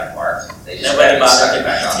they didn't have the part. They just grabbed it and stuck it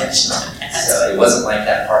back on. So it wasn't like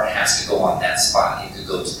that part has to go on that spot, it could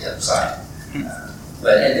go to the other side.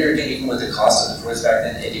 But and there again, even with the cost of the droids back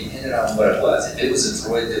then, it depended on what it was. If it was a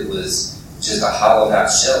droid that was just a hollowed out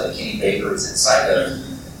shell that Kenny Baker was inside of,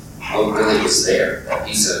 what really was there? A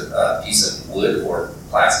piece of wood or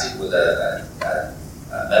plastic with a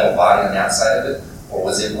metal body on the outside of it, or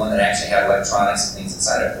was it one that actually had electronics and things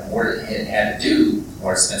inside of it? The more it had to do, the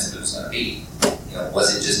more expensive it was going to be.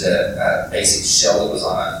 was it just a basic shell that was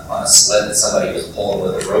on a sled that somebody was pulling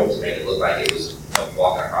with a rope to make it look like it was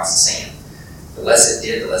walking across the sand? The less it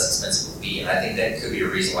did, the less expensive it would be. And I think that could be a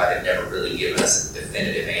reason why they've never really given us a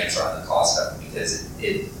definitive answer on the cost of it, because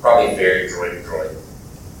it probably varied droid to droid.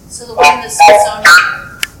 So the one in the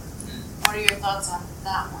Smithsonian, what are your thoughts on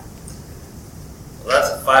that one? Well, that's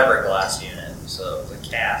a fiberglass unit, so it's a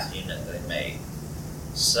cast unit they made.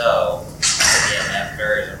 So, again, that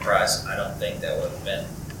varies in price. I don't think that would have been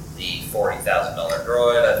the $40,000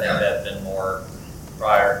 droid. I think that'd been more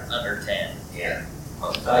prior, under 10. Yeah.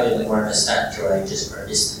 Probably more of a stunt droid just for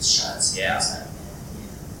distance shots. Yeah.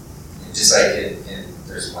 Just like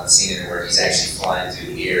there's one scene in where he's actually flying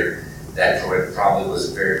through the air. That droid probably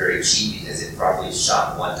was very, very cheap because it probably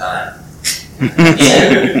shot one time. They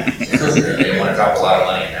didn't want to drop a lot of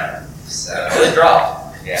money in that one. So, it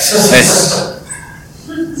dropped. Yeah.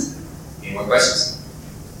 Any more questions?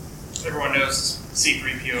 Everyone knows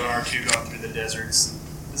C-3PO and R2 going through the deserts.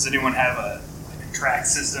 Does anyone have a track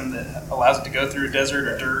system that allows it to go through a desert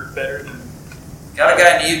or dirt better than? Got a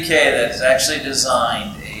guy in the UK that's actually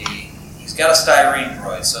designed he's got a styrene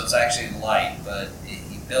droid, so it's actually light, but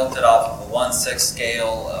he built it off of a 1/6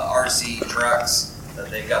 scale RC trucks that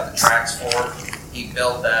they've got the tracks for. He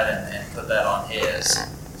built that and put that on his.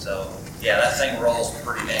 So yeah, that thing rolls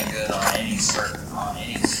pretty dang good on any surface.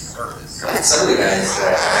 Some of the guys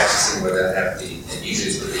that I've actually seen where they have and usually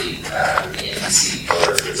it's with the NPC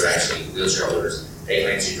loaders, which are actually wheelchair loaders, they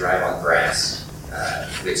can actually drive on grass,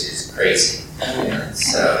 which is crazy. And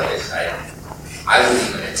so I wouldn't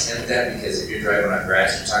even attempt that, because if you're driving on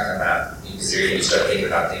grass, you're talking about, because you're going to start thinking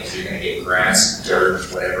about things, you're going to get grass, dirt,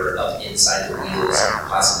 whatever, up inside the wheels,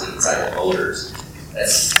 possibly inside the motors.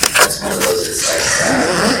 That's one of those that's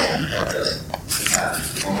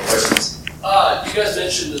like, more questions? You guys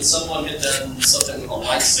mentioned that someone had done something with a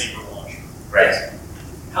lightsaber launcher. Right.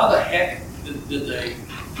 How the heck did they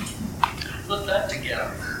put that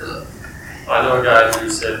together? I know a guy who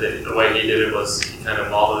said that the way he did it was he kind of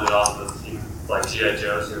modeled it off of like G.I.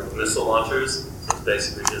 Joe's, missile launchers. So it's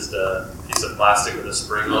basically just a piece of plastic with a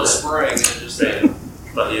spring on it. Spring.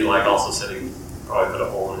 But he also said he probably put a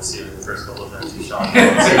hole in the ceiling the first couple of times he shot. It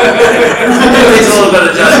takes a little bit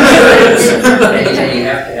of time. And you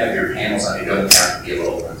have to have your panels on. You don't have to be able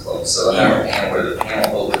to open and close. So I have a panel where the panel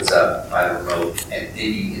opens up by the remote, and then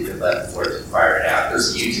you hit the button for it to fire it out.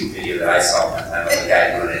 There's a YouTube video that I saw one time of a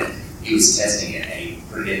guy doing it. He was testing it, and he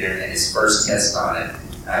put it in there, and his first test on it,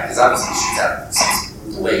 because obviously he shoots out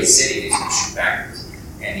the way he's sitting, he's going to shoot backwards.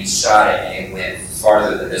 And he shot it, and it went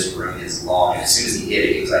farther than this room is long. And as soon as he hit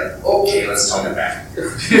it, he was like, okay, let's tone it back. So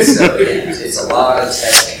it's a lot of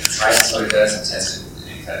testing. Try what it does and test it, and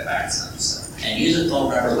then cut it back some. So. And use a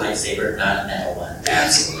foam rubber lightsaber, not a metal one.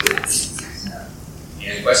 Absolutely.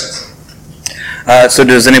 Any questions? So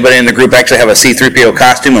does anybody in the group actually have a C-3PO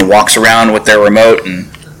costume and walks around with their remote?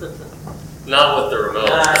 And Not with the remote.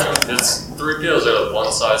 It's 3POs are a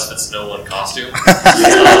one-size-fits-no-one costume.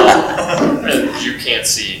 And you can't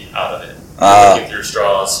see out of it. You're looking through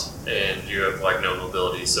straws, and you have no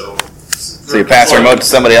mobility. So you pass the remote to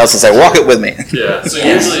somebody else and say, walk it with me. Yeah, so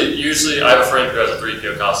usually I have a friend who has a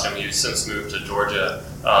 3PO costume. He's since moved to Georgia.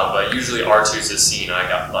 But usually R2's his scene. I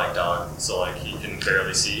got Black Dog, so he can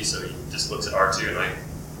barely see, so he just looks at R2, and I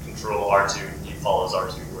control R2, and he follows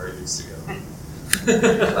R2 where he needs to go.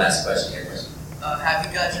 Last question here. Have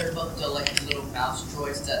you guys heard about the little mouse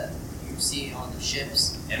droids that you see on the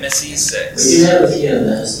ships? MSE-6. We do have a few of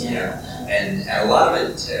those, yeah. And a lot of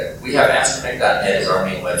it, we have astromech.net as our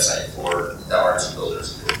main website for the R2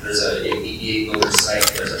 builders. There's a BB-8 builder site,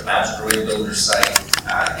 there's a mouse droid builder site.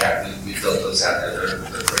 We built those out there,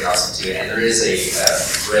 they're pretty awesome too. And there is a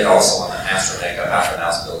thread also on the astromech about the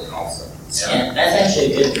mouse building also. So. Yeah, that's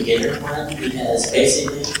actually a good beginner one, because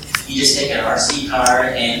basically you just take an RC car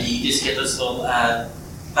and you just get this little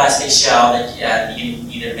plastic shell that you can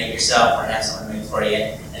either make yourself or have someone make for you,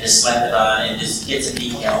 and just slap it on and just get some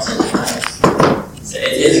decals and so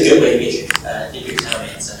it's a good way to get your toe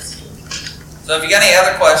in, so to speak. So if you got any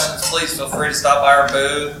other questions, please feel free to stop by our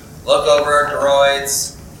booth, look over our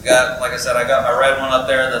droids. We got, like I said, I got my red one up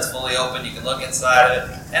there that's fully open. You can look inside of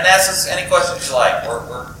it and ask us any questions you like.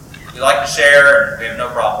 We like to share, and we have no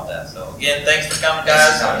problem with that. So again, thanks for coming,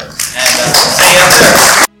 guys, and see you up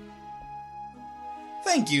there.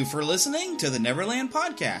 Thank you for listening to the Neverland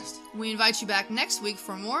Podcast. We invite you back next week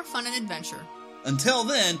for more fun and adventure. Until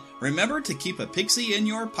then, remember to keep a pixie in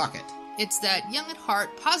your pocket. It's that young at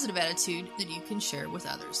heart, positive attitude that you can share with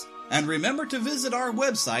others. And remember to visit our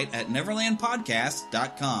website at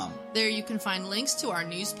neverlandpodcast.com. There you can find links to our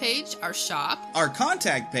news page, our shop, our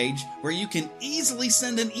contact page, where you can easily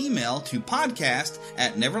send an email to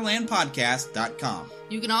podcast@neverlandpodcast.com.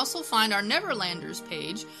 You can also find our Neverlanders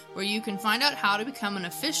page, where you can find out how to become an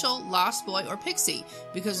official Lost Boy or Pixie,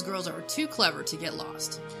 because girls are too clever to get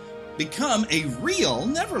lost. Become a real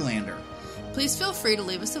Neverlander. Please feel free to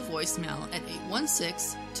leave us a voicemail at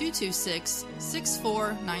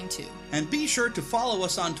 816-226-6492. And be sure to follow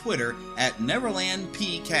us on Twitter at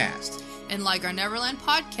NeverlandPcast. And like our Neverland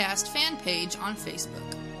Podcast fan page on Facebook.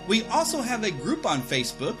 We also have a group on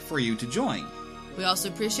Facebook for you to join. We also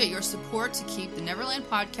appreciate your support to keep the Neverland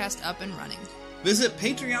Podcast up and running. Visit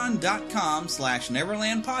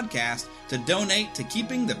patreon.com/NeverlandPodcast to donate to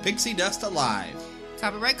keeping the pixie dust alive.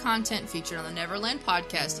 Copyright content featured on the Neverland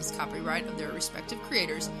Podcast is copyright of their respective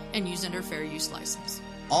creators and used under fair use license.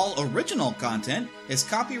 All original content is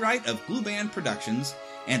copyright of Blue Band Productions,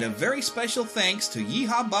 and a very special thanks to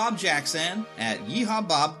Yeehaw Bob Jackson at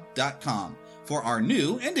yeehawbob.com for our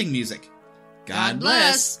new ending music. God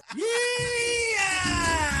bless!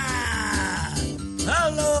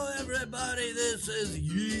 Hello, everybody. This is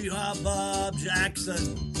Yeehaw Bob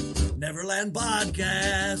Jackson. Neverland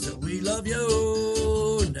Podcast, we love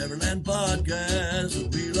you. Neverland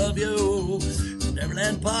Podcast, we love you.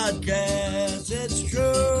 Neverland Podcast, it's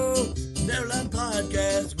true. Neverland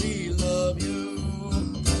Podcast, we love you.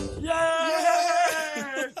 Yeah!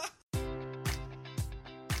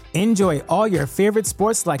 Enjoy all your favorite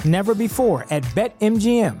sports like never before at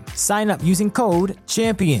BetMGM. Sign up using code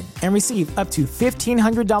CHAMPION and receive up to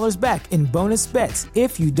 $1,500 back in bonus bets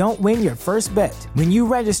if you don't win your first bet. When you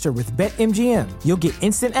register with BetMGM, you'll get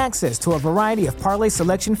instant access to a variety of parlay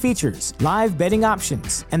selection features, live betting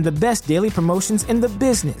options, and the best daily promotions in the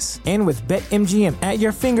business. And with BetMGM at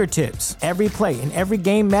your fingertips, every play and every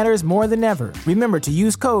game matters more than ever. Remember to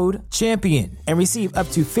use code CHAMPION and receive up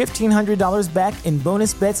to $1,500 back in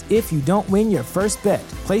bonus bets if you don't win your first bet.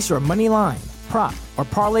 Place your money line, prop, or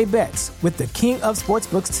parlay bets with the king of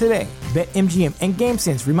sportsbooks today. BetMGM and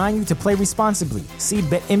GameSense remind you to play responsibly. See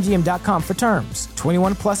BetMGM.com for terms.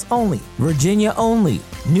 21 plus only. Virginia only.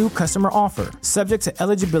 New customer offer. Subject to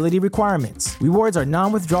eligibility requirements. Rewards are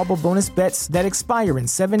non-withdrawable bonus bets that expire in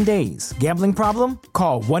 7 days. Gambling problem?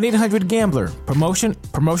 Call 1-800-GAMBLER.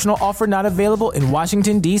 Promotional offer not available in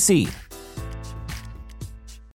Washington, D.C.